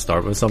were going to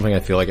start with something, I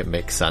feel like it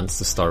makes sense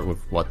to start with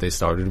what they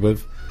started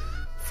with.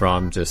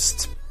 From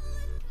just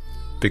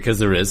because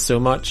there is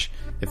so much,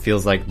 it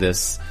feels like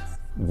this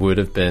would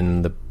have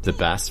been the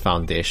best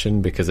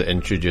foundation, because it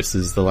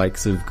introduces the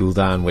likes of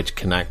Gul'dan, which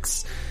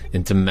connects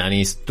into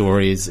many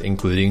stories,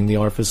 including the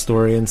Arthas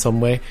story in some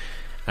way.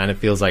 And it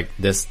feels like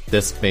this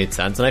made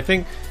sense. And I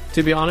think,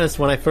 to be honest,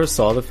 when I first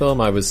saw the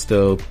film, I was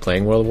still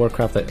playing World of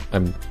Warcraft.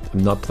 I'm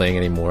not playing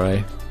anymore.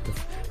 I've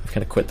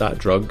kind of quit that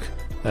drug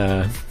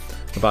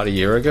about a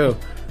year ago.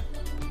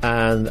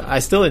 And I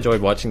still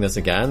enjoyed watching this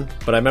again,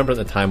 but I remember at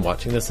the time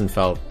watching this and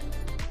felt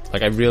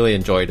like I really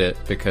enjoyed it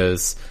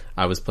because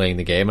I was playing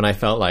the game, and I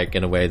felt like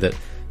in a way that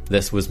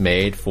this was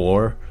made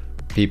for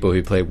people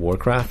who play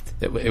Warcraft.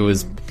 It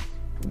was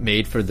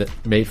made for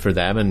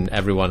them, and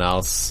everyone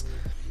else.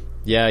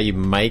 Yeah, you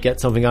might get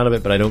something out of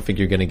it, but I don't think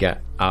you're going to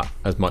get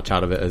as much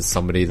out of it as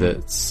somebody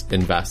that's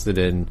invested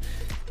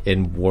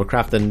in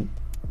Warcraft. And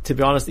to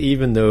be honest,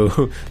 even though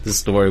the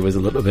story was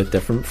a little bit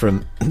different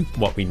from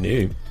what we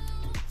knew,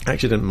 I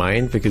actually didn't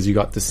mind because you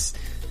got to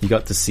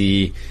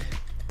see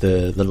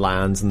the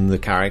lands and the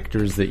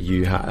characters that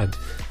you had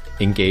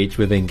engaged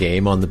with in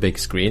game on the big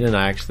screen, and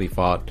I actually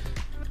thought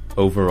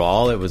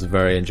overall it was a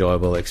very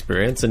enjoyable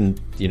experience. And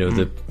you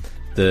know,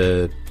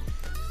 the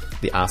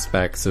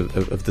aspects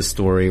of the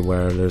story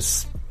where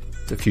there's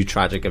a few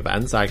tragic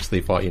events, I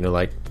actually thought, you know,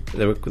 like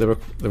they were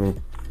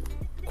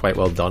quite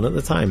well done at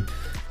the time.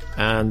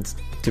 And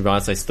to be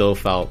honest, I still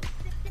felt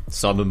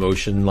some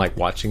emotion like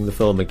watching the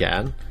film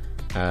again.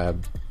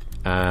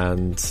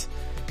 And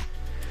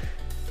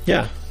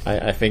yeah,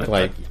 I think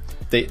like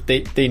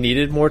they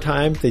needed more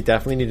time. They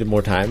definitely needed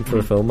more time for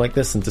a film like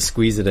this, and to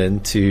squeeze it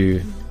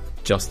into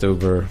just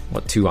over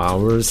 2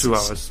 hours. 2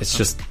 hours. It's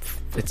just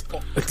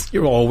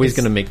you're always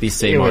going to make these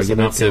same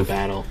arguments of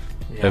battle.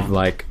 Of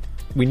like,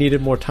 we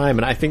needed more time,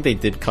 and I think they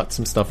did cut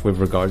some stuff with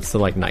regards to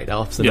like night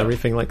elves and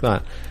everything like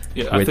that.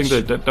 Yeah, I think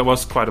that there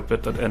was quite a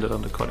bit that ended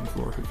on the cutting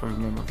floor, if I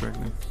remember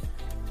correctly.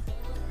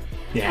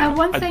 Yeah.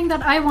 One thing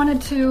that I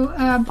wanted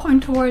to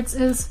point towards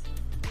is,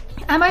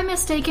 am I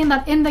mistaken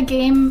that in the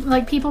game,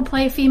 like, people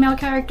play female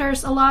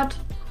characters a lot?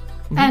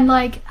 Mm-hmm. And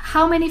like,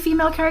 how many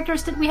female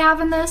characters did we have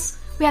in this?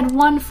 We had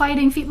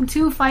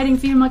two fighting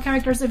female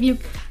characters if you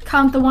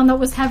count the one that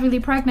was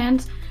heavily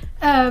pregnant.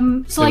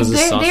 So like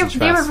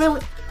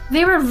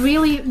they were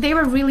really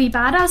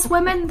badass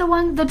women.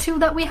 The two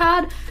that we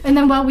had, and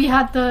then we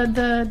had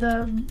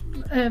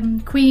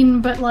the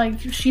queen, but like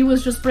she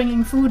was just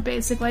bringing food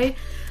basically.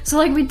 So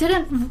like we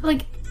didn't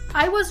like.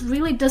 I was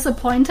really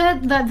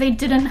disappointed that they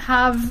didn't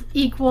have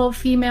equal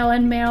female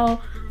and male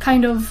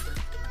kind of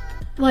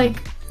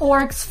like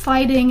orcs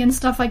fighting and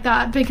stuff like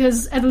that,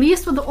 because at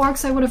least with the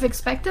orcs I would have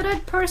expected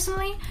it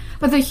personally,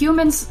 but the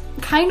humans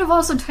kind of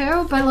also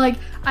too, but like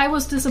I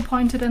was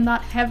disappointed in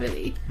that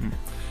heavily.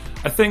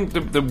 I think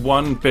the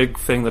one big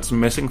thing that's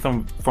missing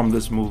from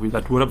this movie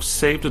that would have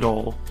saved it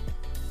all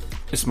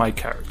is my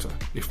character.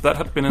 If that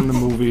had been in the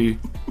movie,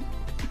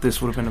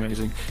 this would have been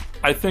amazing.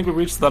 I think we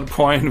reached that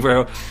point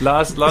where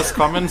last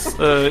comments,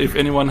 if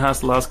anyone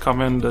has the last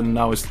comment, then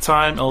now is the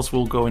time, else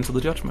we'll go into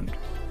the judgment.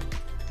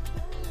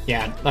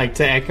 Yeah, like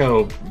to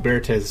echo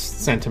Berta's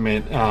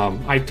sentiment,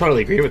 I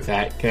totally agree with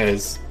that,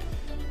 and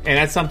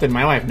that's something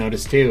my wife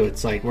noticed too.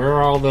 It's like, where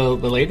are all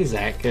the ladies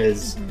at?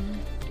 Because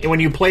when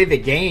you play the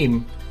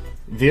game,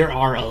 there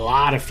are a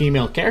lot of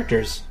female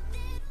characters.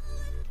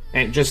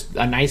 And just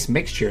a nice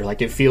mixture.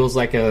 Like, it feels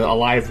like a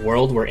live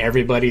world where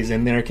everybody's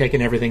in there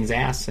kicking everything's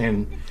ass,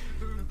 and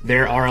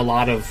there are a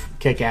lot of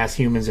kick-ass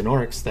humans and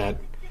orcs that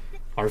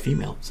are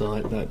female. So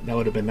that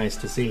would have been nice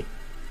to see.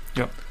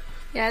 Yep.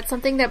 Yeah, it's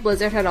something that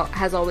Blizzard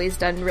has always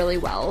done really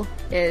well,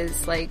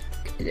 is like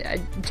a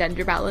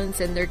gender balance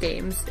in their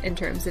games in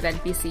terms of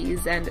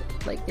NPCs and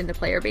like in the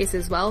player base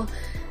as well.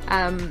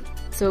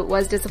 So it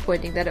was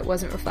disappointing that it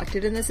wasn't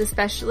reflected in this,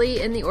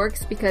 especially in the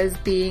orcs, because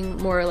being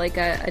more like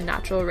a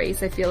natural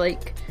race, I feel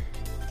like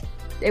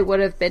it would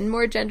have been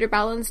more gender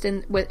balanced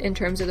in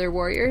terms of their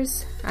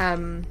warriors.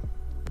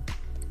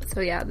 So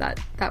yeah,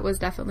 that was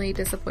definitely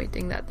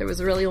disappointing that there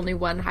was really only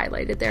one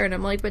highlighted there, and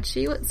I'm like, but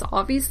she was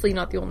obviously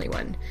not the only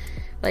one.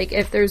 Like,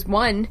 if there's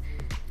one,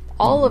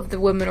 all of the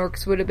women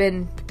orcs would have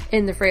been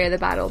in the fray of the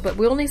battle, but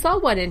we only saw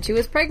one, and she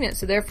was pregnant,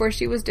 so therefore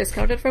she was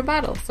discounted from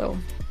battle, so...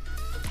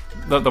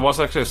 There was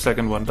actually a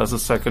second one. There's a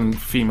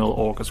second female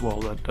orc as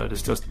well that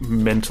is just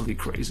mentally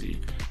crazy,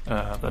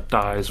 that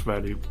dies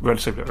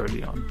relatively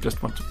early on.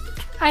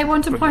 I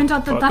want to point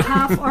out that the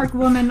half-orc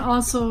woman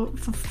also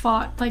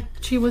fought, like,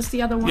 she was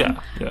the other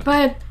one. Yeah.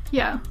 But,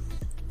 yeah.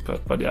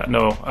 But yeah,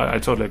 no, I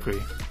totally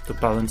agree. The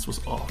balance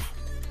was off.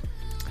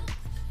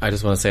 I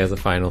just want to say as a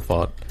final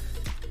thought,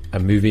 a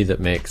movie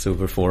that makes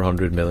over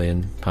 £400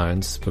 million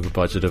with a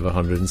budget of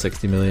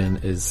 160 million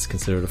is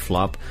considered a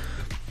flop.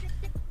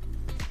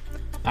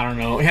 I don't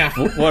know. Yeah.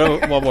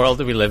 What world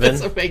do we live in?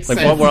 Like,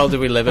 what world do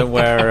we live in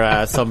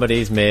where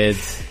somebody's made,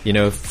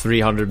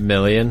 300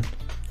 million,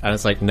 and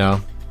it's like,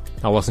 no,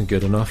 that wasn't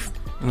good enough.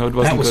 No, it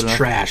wasn't. That was good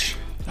trash.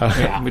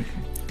 Yeah.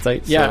 It's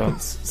like, yeah.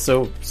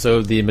 So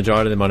the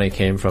majority of the money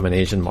came from an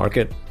Asian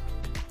market.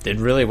 Did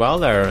really well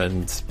there,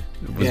 and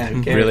was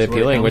really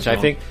appealing. Which I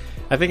think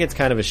it's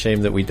kind of a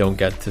shame that we don't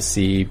get to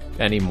see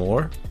any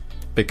more,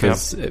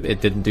 because it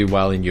didn't do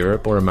well in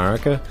Europe or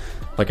America.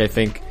 Like, I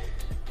think,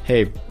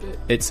 hey,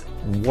 it's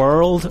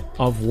World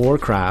of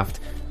Warcraft.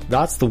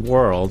 That's the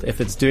world.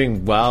 If it's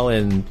doing well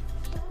in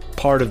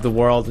part of the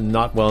world and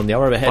not well in the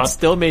other, it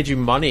still made you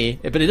money,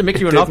 but it didn't make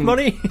you enough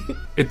money.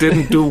 It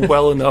didn't do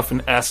well enough in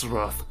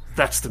Azeroth.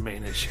 That's the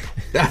main issue.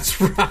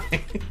 That's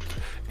right.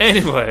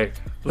 Anyway,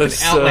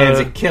 let's... In Outlands,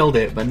 it killed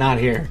it, but not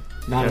here.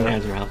 Not in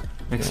Azeroth.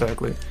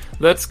 Exactly. Yeah.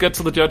 Let's get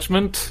to the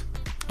judgment.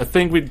 I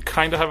think we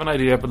kind of have an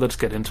idea, but let's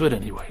get into it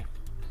anyway.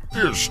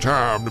 It's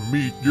time to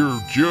meet your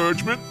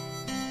judgment.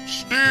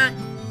 Stick,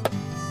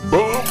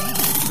 bump,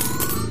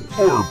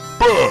 or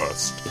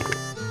bust.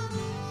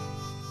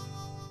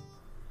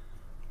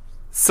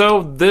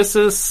 So this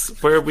is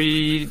where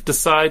we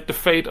decide the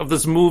fate of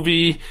this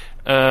movie.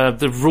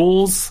 The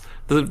rules,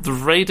 the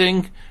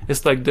rating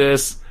is like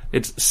this.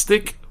 It's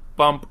stick,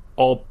 bump,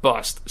 or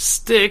bust.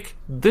 Stick,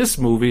 this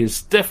movie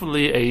is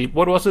definitely a,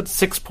 what was it,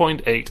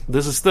 6.8.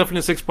 This is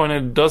definitely 6.8.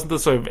 It doesn't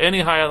deserve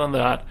any higher than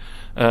that.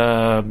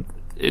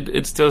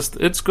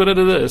 It's good as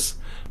it is.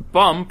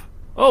 Bump,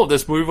 oh,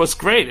 this movie was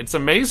great. It's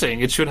amazing.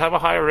 It should have a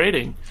higher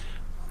rating.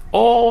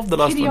 Oh, the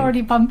last Kitty one.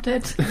 already bumped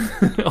it.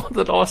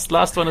 The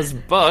last one is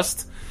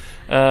bust.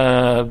 This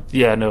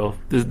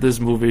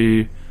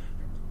movie,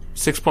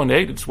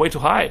 6.8, it's way too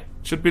high. It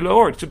should be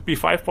lower. It should be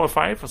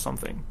 5.5 or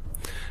something.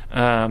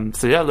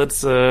 Let's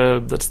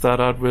start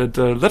out with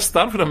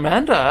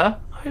Amanda.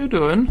 How you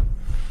doing?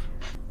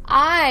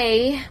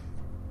 I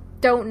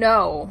don't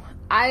know.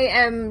 I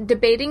am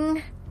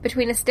debating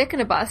between a stick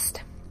and a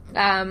bust.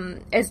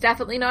 It's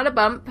definitely not a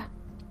bump.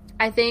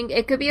 I think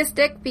it could be a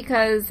stick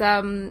because,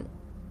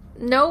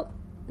 nope,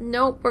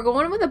 we're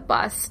going with a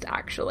bust,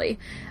 actually.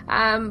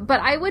 But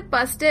I would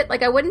bust it,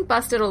 I wouldn't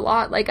bust it a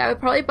lot. I would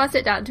probably bust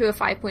it down to a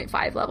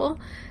 5.5 level.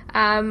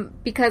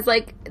 Because,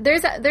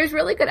 there's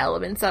really good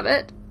elements of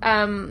it.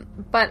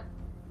 But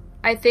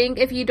I think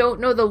if you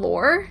don't know the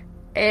lore,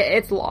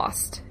 it's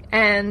lost.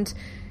 And,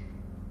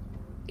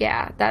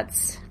 yeah,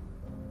 that's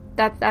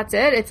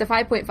it. It's a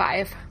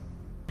 5.5.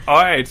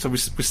 Alright, so we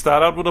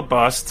start out with a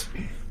bust.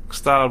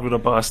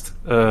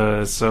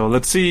 So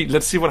let's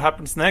see what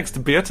happens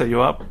next. Birte,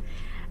 you up?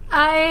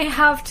 I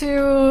have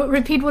to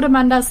repeat what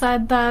Amanda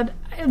said, that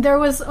there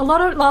was a lot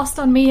of lost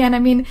on me, and I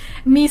mean,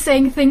 me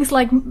saying things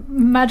like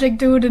magic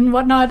dude and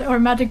whatnot, or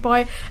magic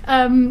boy,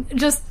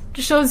 just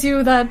shows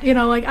you that,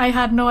 I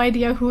had no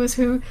idea who was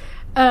who.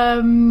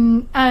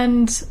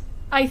 And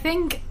I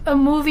think a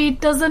movie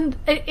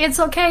it's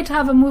okay to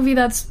have a movie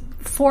that's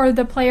for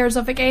the players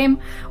of a game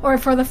or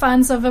for the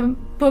fans of a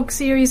book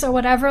series or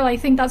whatever. I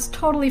think that's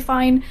totally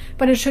fine,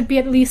 but it should be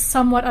at least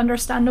somewhat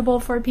understandable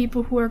for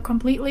people who are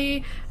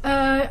completely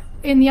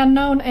in the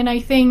unknown. And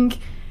I think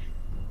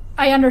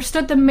I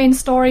understood the main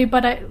story,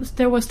 but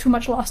there was too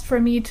much lost for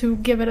me to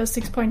give it a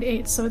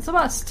 6.8, so it's a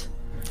bust.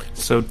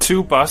 So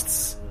 2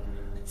 busts.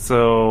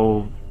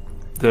 So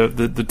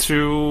the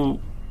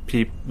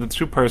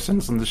two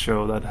persons on the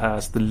show that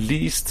has the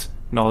least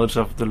knowledge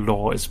of the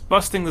lore is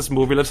busting this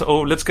movie.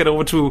 Let's get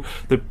over to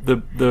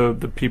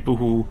the people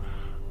who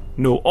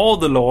know all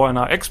the lore and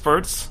are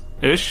experts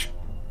ish.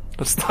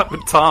 Let's start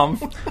with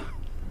Tom.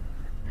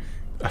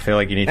 I feel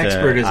like you need to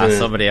ask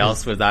somebody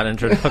else with that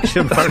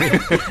introduction, Barney.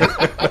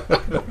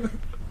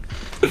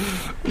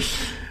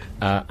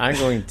 I'm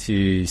going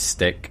to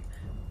stick.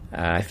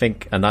 I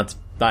think, and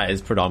that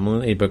is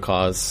predominantly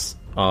because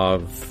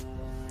of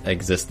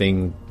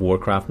existing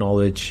Warcraft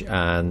knowledge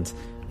and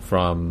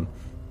from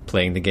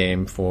playing the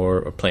game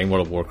playing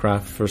World of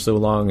Warcraft for so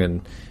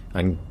long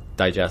and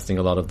digesting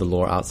a lot of the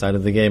lore outside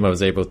of the game. I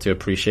was able to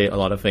appreciate a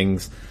lot of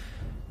things,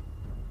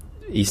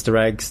 Easter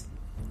eggs,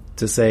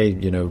 to say,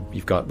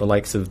 you've got the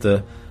likes of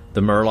the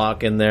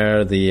Murloc in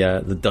there,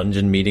 the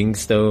dungeon meeting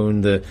stone,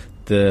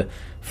 the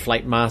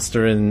flight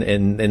master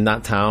in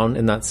that town,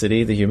 in that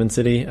city, the human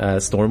city,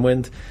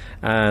 Stormwind,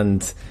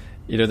 and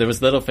there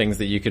was little things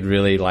that you could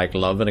really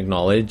love and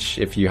acknowledge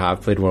if you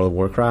have played World of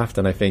Warcraft.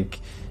 And I think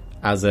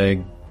as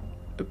a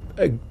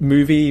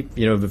movie,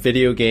 a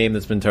video game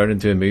that's been turned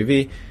into a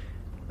movie,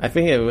 I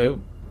think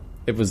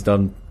it was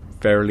done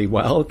fairly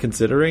well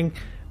considering,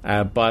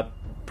 but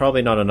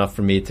probably not enough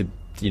for me to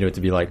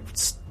be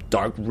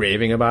start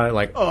raving about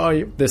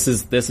it, this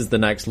is the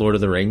next Lord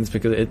of the Rings,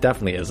 because it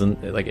definitely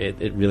isn't.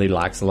 It really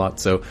lacks a lot.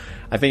 So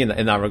I think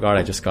in that regard,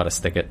 I just gotta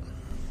stick it.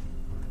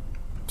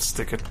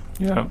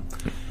 Yeah.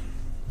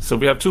 So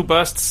we have 2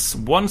 busts,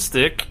 1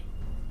 stick.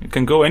 It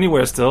can go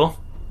anywhere still.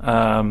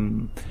 I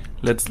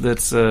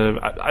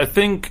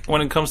think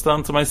when it comes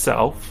down to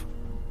myself,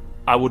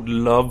 I would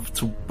love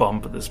to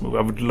bump this movie.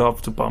 I would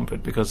love to bump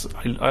it because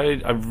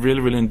I really,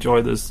 really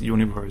enjoy this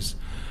universe.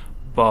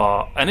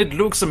 And it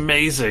looks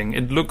amazing.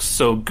 It looks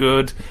so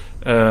good.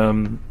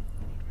 But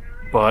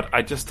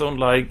I just don't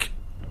like.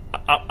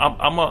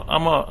 I'm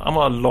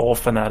a lore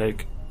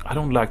fanatic. I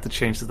don't like the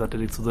changes that they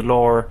did to the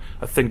lore.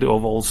 I think the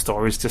overall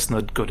story is just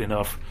not good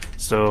enough.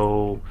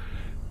 So,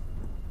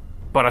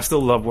 but I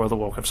still love World of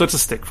Warcraft. So it's a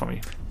stick for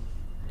me.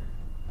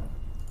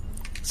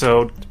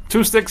 So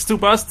 2 sticks, 2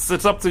 busts.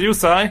 It's up to you,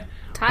 Sai.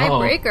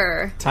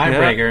 Tiebreaker.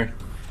 Tiebreaker. Yeah.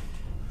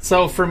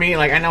 So for me,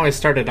 I know I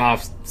started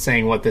off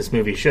saying what this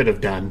movie should have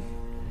done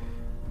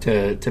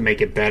to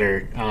make it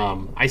better.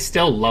 I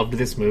still loved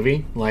this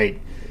movie.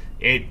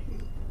 It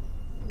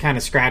kind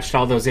of scratched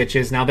all those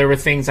itches. Now there were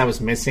things I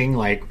was missing,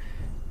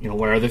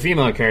 where are the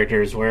female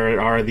characters? Where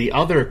are the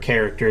other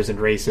characters and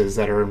races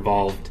that are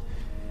involved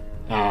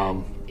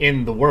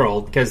in the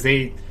world? Because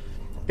they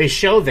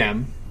show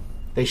them.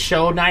 They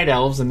show night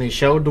elves and they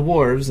show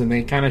dwarves and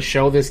they kind of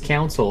show this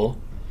council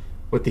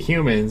with the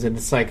humans, and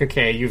it's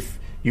okay, you've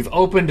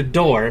opened a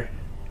door.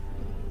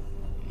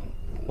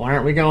 Why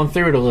aren't we going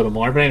through it a little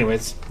more? But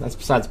anyways, that's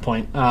besides the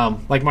point.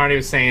 Like Marty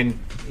was saying,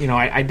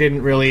 I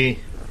didn't really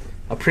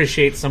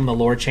appreciate some of the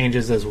lore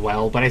changes as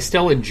well, but I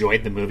still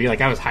enjoyed the movie.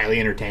 I was highly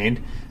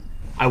entertained.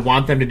 I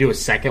want them to do a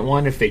second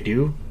one if they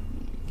do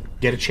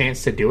get a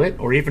chance to do it,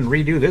 or even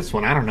redo this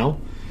one. I don't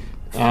know.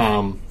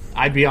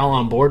 I'd be all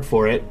on board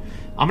for it.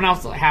 I'm gonna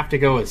also have to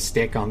go with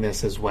stick on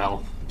this as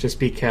well, just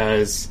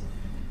because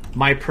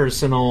my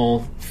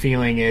personal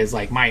feeling is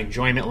like my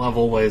enjoyment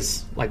level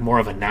was like more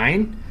of a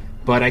 9,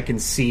 but I can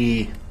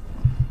see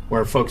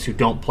where folks who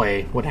don't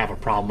play would have a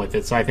problem with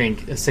it. So I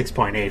think a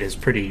 6.8 is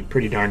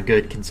pretty darn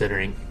good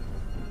considering.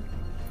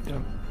 Yeah.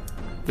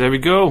 There we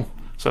go.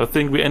 So I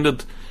think we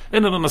ended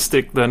on a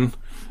stick then.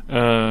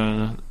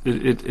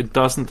 It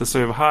doesn't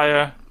deserve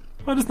higher,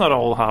 but it's not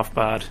all half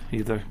bad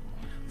either.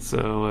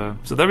 So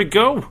there we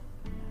go.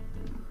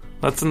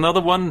 That's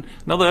another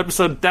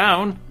episode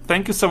down.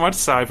 Thank you so much,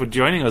 Sai, for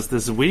joining us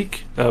this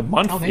week,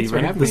 month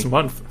even this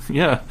month.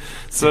 Yeah.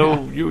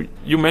 So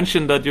you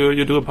mentioned that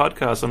you do a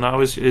podcast, so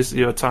now is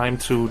your time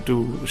to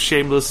do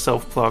shameless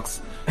self plugs.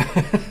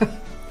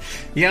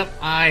 Yep,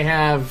 I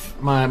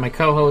have my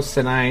co-hosts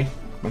and my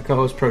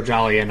co-host Pro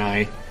Jolly and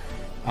I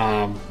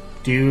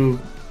do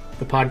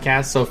the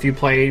podcast. So if you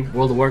play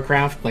World of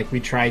Warcraft, like we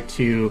try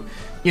to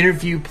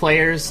interview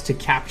players to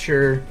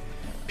capture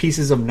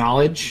pieces of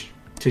knowledge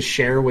to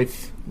share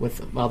with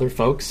other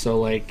folks.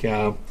 So like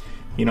I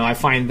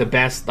find the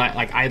best,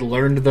 like I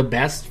learned the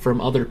best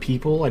from other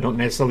people. I don't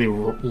necessarily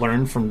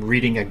learn from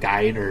reading a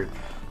guide or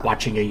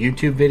watching a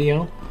YouTube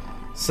video.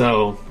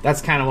 So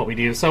that's kind of what we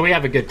do. So we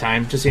have a good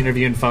time just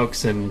interviewing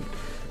folks and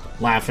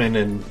laughing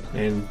and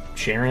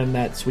sharing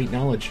that sweet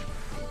knowledge.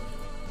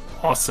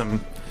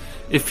 Awesome.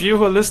 If you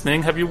who are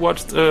listening, have you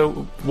watched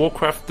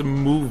Warcraft the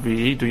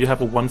movie? Do you have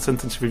a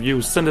one-sentence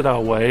review? Send it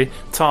our way.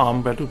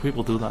 Tom, where do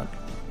people do that?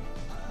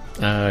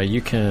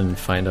 You can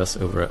find us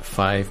over at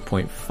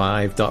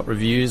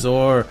 5.5.reviews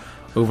or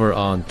over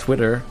on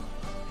Twitter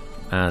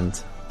and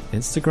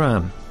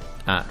Instagram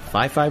at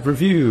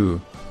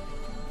 55review.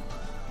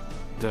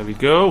 There we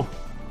go.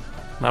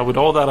 Now with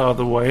all that out of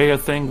the way, I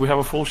think we have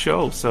a full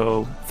show.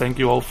 So thank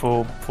you all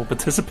for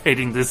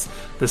participating this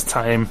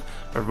time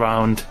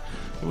around.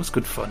 It was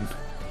good fun.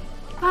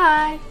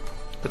 Bye.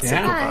 Let's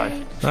say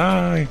goodbye.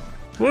 Bye.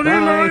 Bloody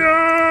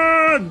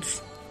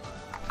Lions!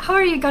 How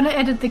are you going to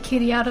edit the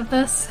kitty out of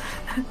this?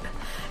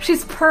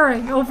 She's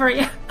purring over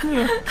you.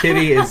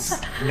 Kitty is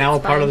now a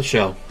part of the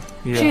show.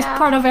 Yeah. She's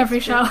part of every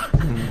show.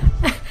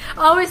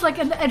 Always, like,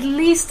 at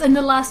least in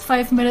the last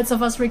 5 minutes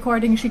of us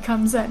recording, she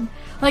comes in.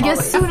 Like,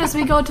 as soon as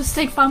we go to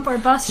stick, bump, or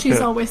bust, she's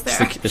always there.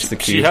 It's the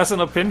key. She has an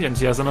opinion.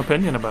 She has an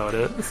opinion about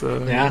it.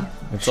 So Yeah,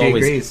 She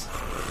agrees.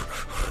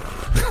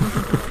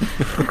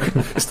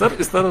 Is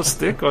that a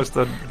stick or is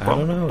that I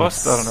don't know.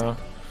 bust? I don't know.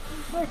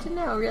 Hard to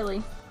know,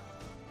 really.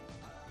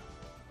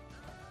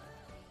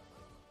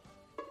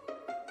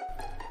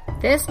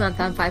 This month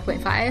on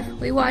 5.5,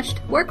 we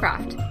watched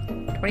Warcraft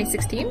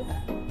 2016.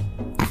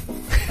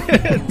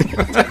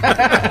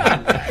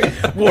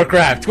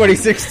 Warcraft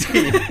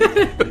 2016.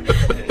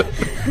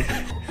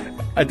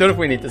 I don't know if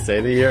we need to say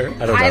the year.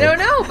 I don't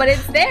know, but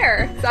it's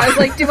there. So I was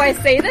like, do I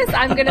say this?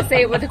 I'm going to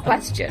say it with a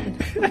question.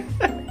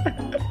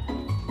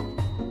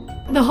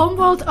 The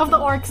homeworld of the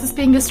orcs is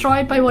being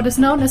destroyed by what is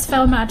known as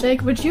fell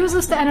magic, which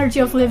uses the energy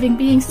of living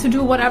beings to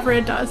do whatever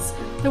it does.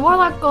 The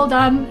warlock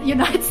Gul'dan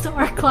unites the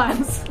orc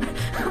clans.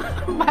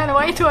 Man,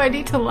 why do I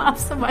need to laugh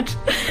so much?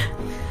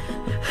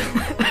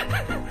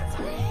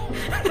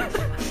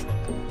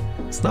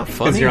 It's not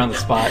funny. Because you're on the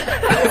spot.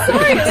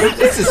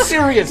 This is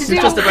serious.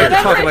 You're just about to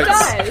talk Whatever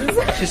about. it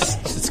does.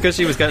 It's because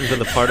she was getting to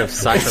the part of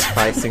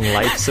sacrificing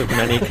lives of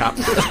many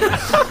captives.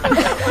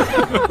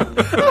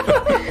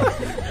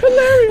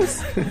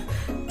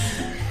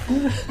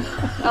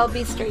 I'll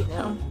be straight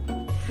now.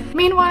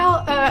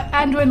 Meanwhile,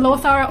 Anduin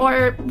Lothar,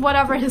 or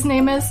whatever his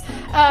name is,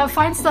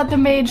 finds that the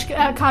mage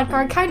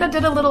Khadgar kind of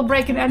did a little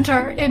break and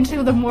enter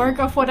into the morgue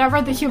of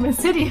whatever the human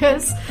city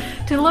is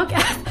to look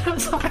at. I'm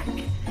sorry.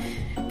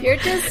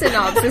 Bjorta's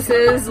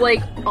synopsises,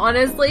 like,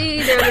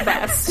 honestly, they're the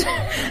best.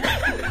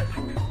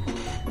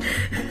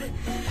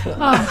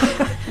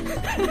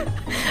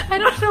 I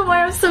don't know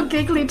why I'm so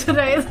giggly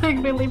today. It's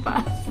like really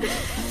bad.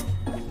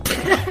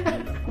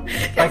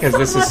 Because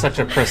this is such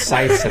a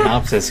precise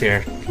synopsis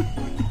here.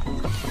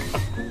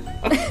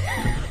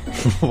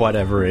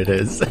 Whatever it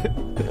is.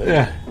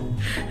 Yeah.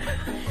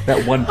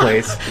 That one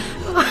place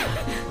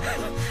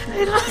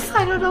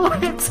I don't know why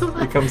it's so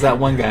bad. becomes that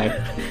one guy.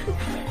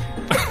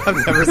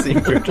 I've never seen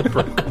Bridget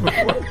broken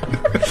before.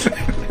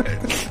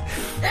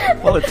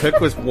 All it took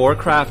was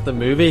Warcraft the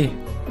movie.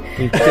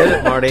 You did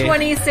it, Marty.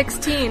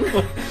 2016.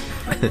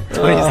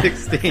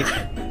 2016.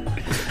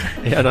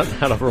 Yeah, not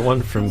that other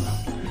one from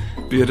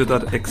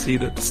Bearded.exe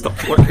that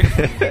stopped working.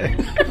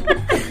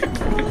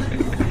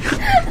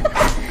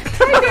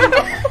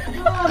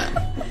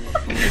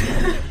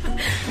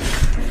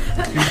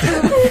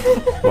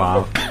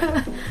 Wow.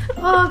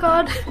 Oh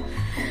god.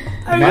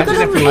 Are you Imagine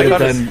gonna if we would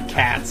have I gotta- done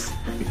cats.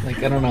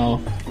 Like, I don't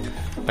know.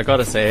 I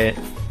gotta say,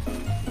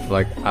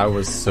 like, I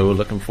was so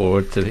looking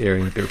forward to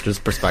hearing Bridget's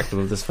perspective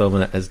of this film,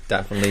 and it has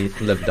definitely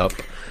lived up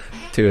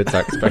to its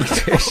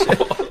expectation.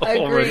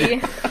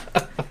 Agree.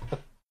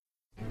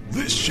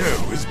 This show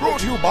is brought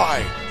to you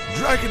by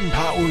Dragon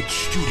Powered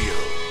Studio.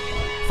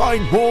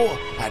 Find more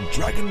at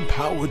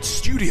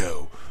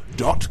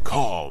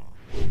dragonpoweredstudio.com.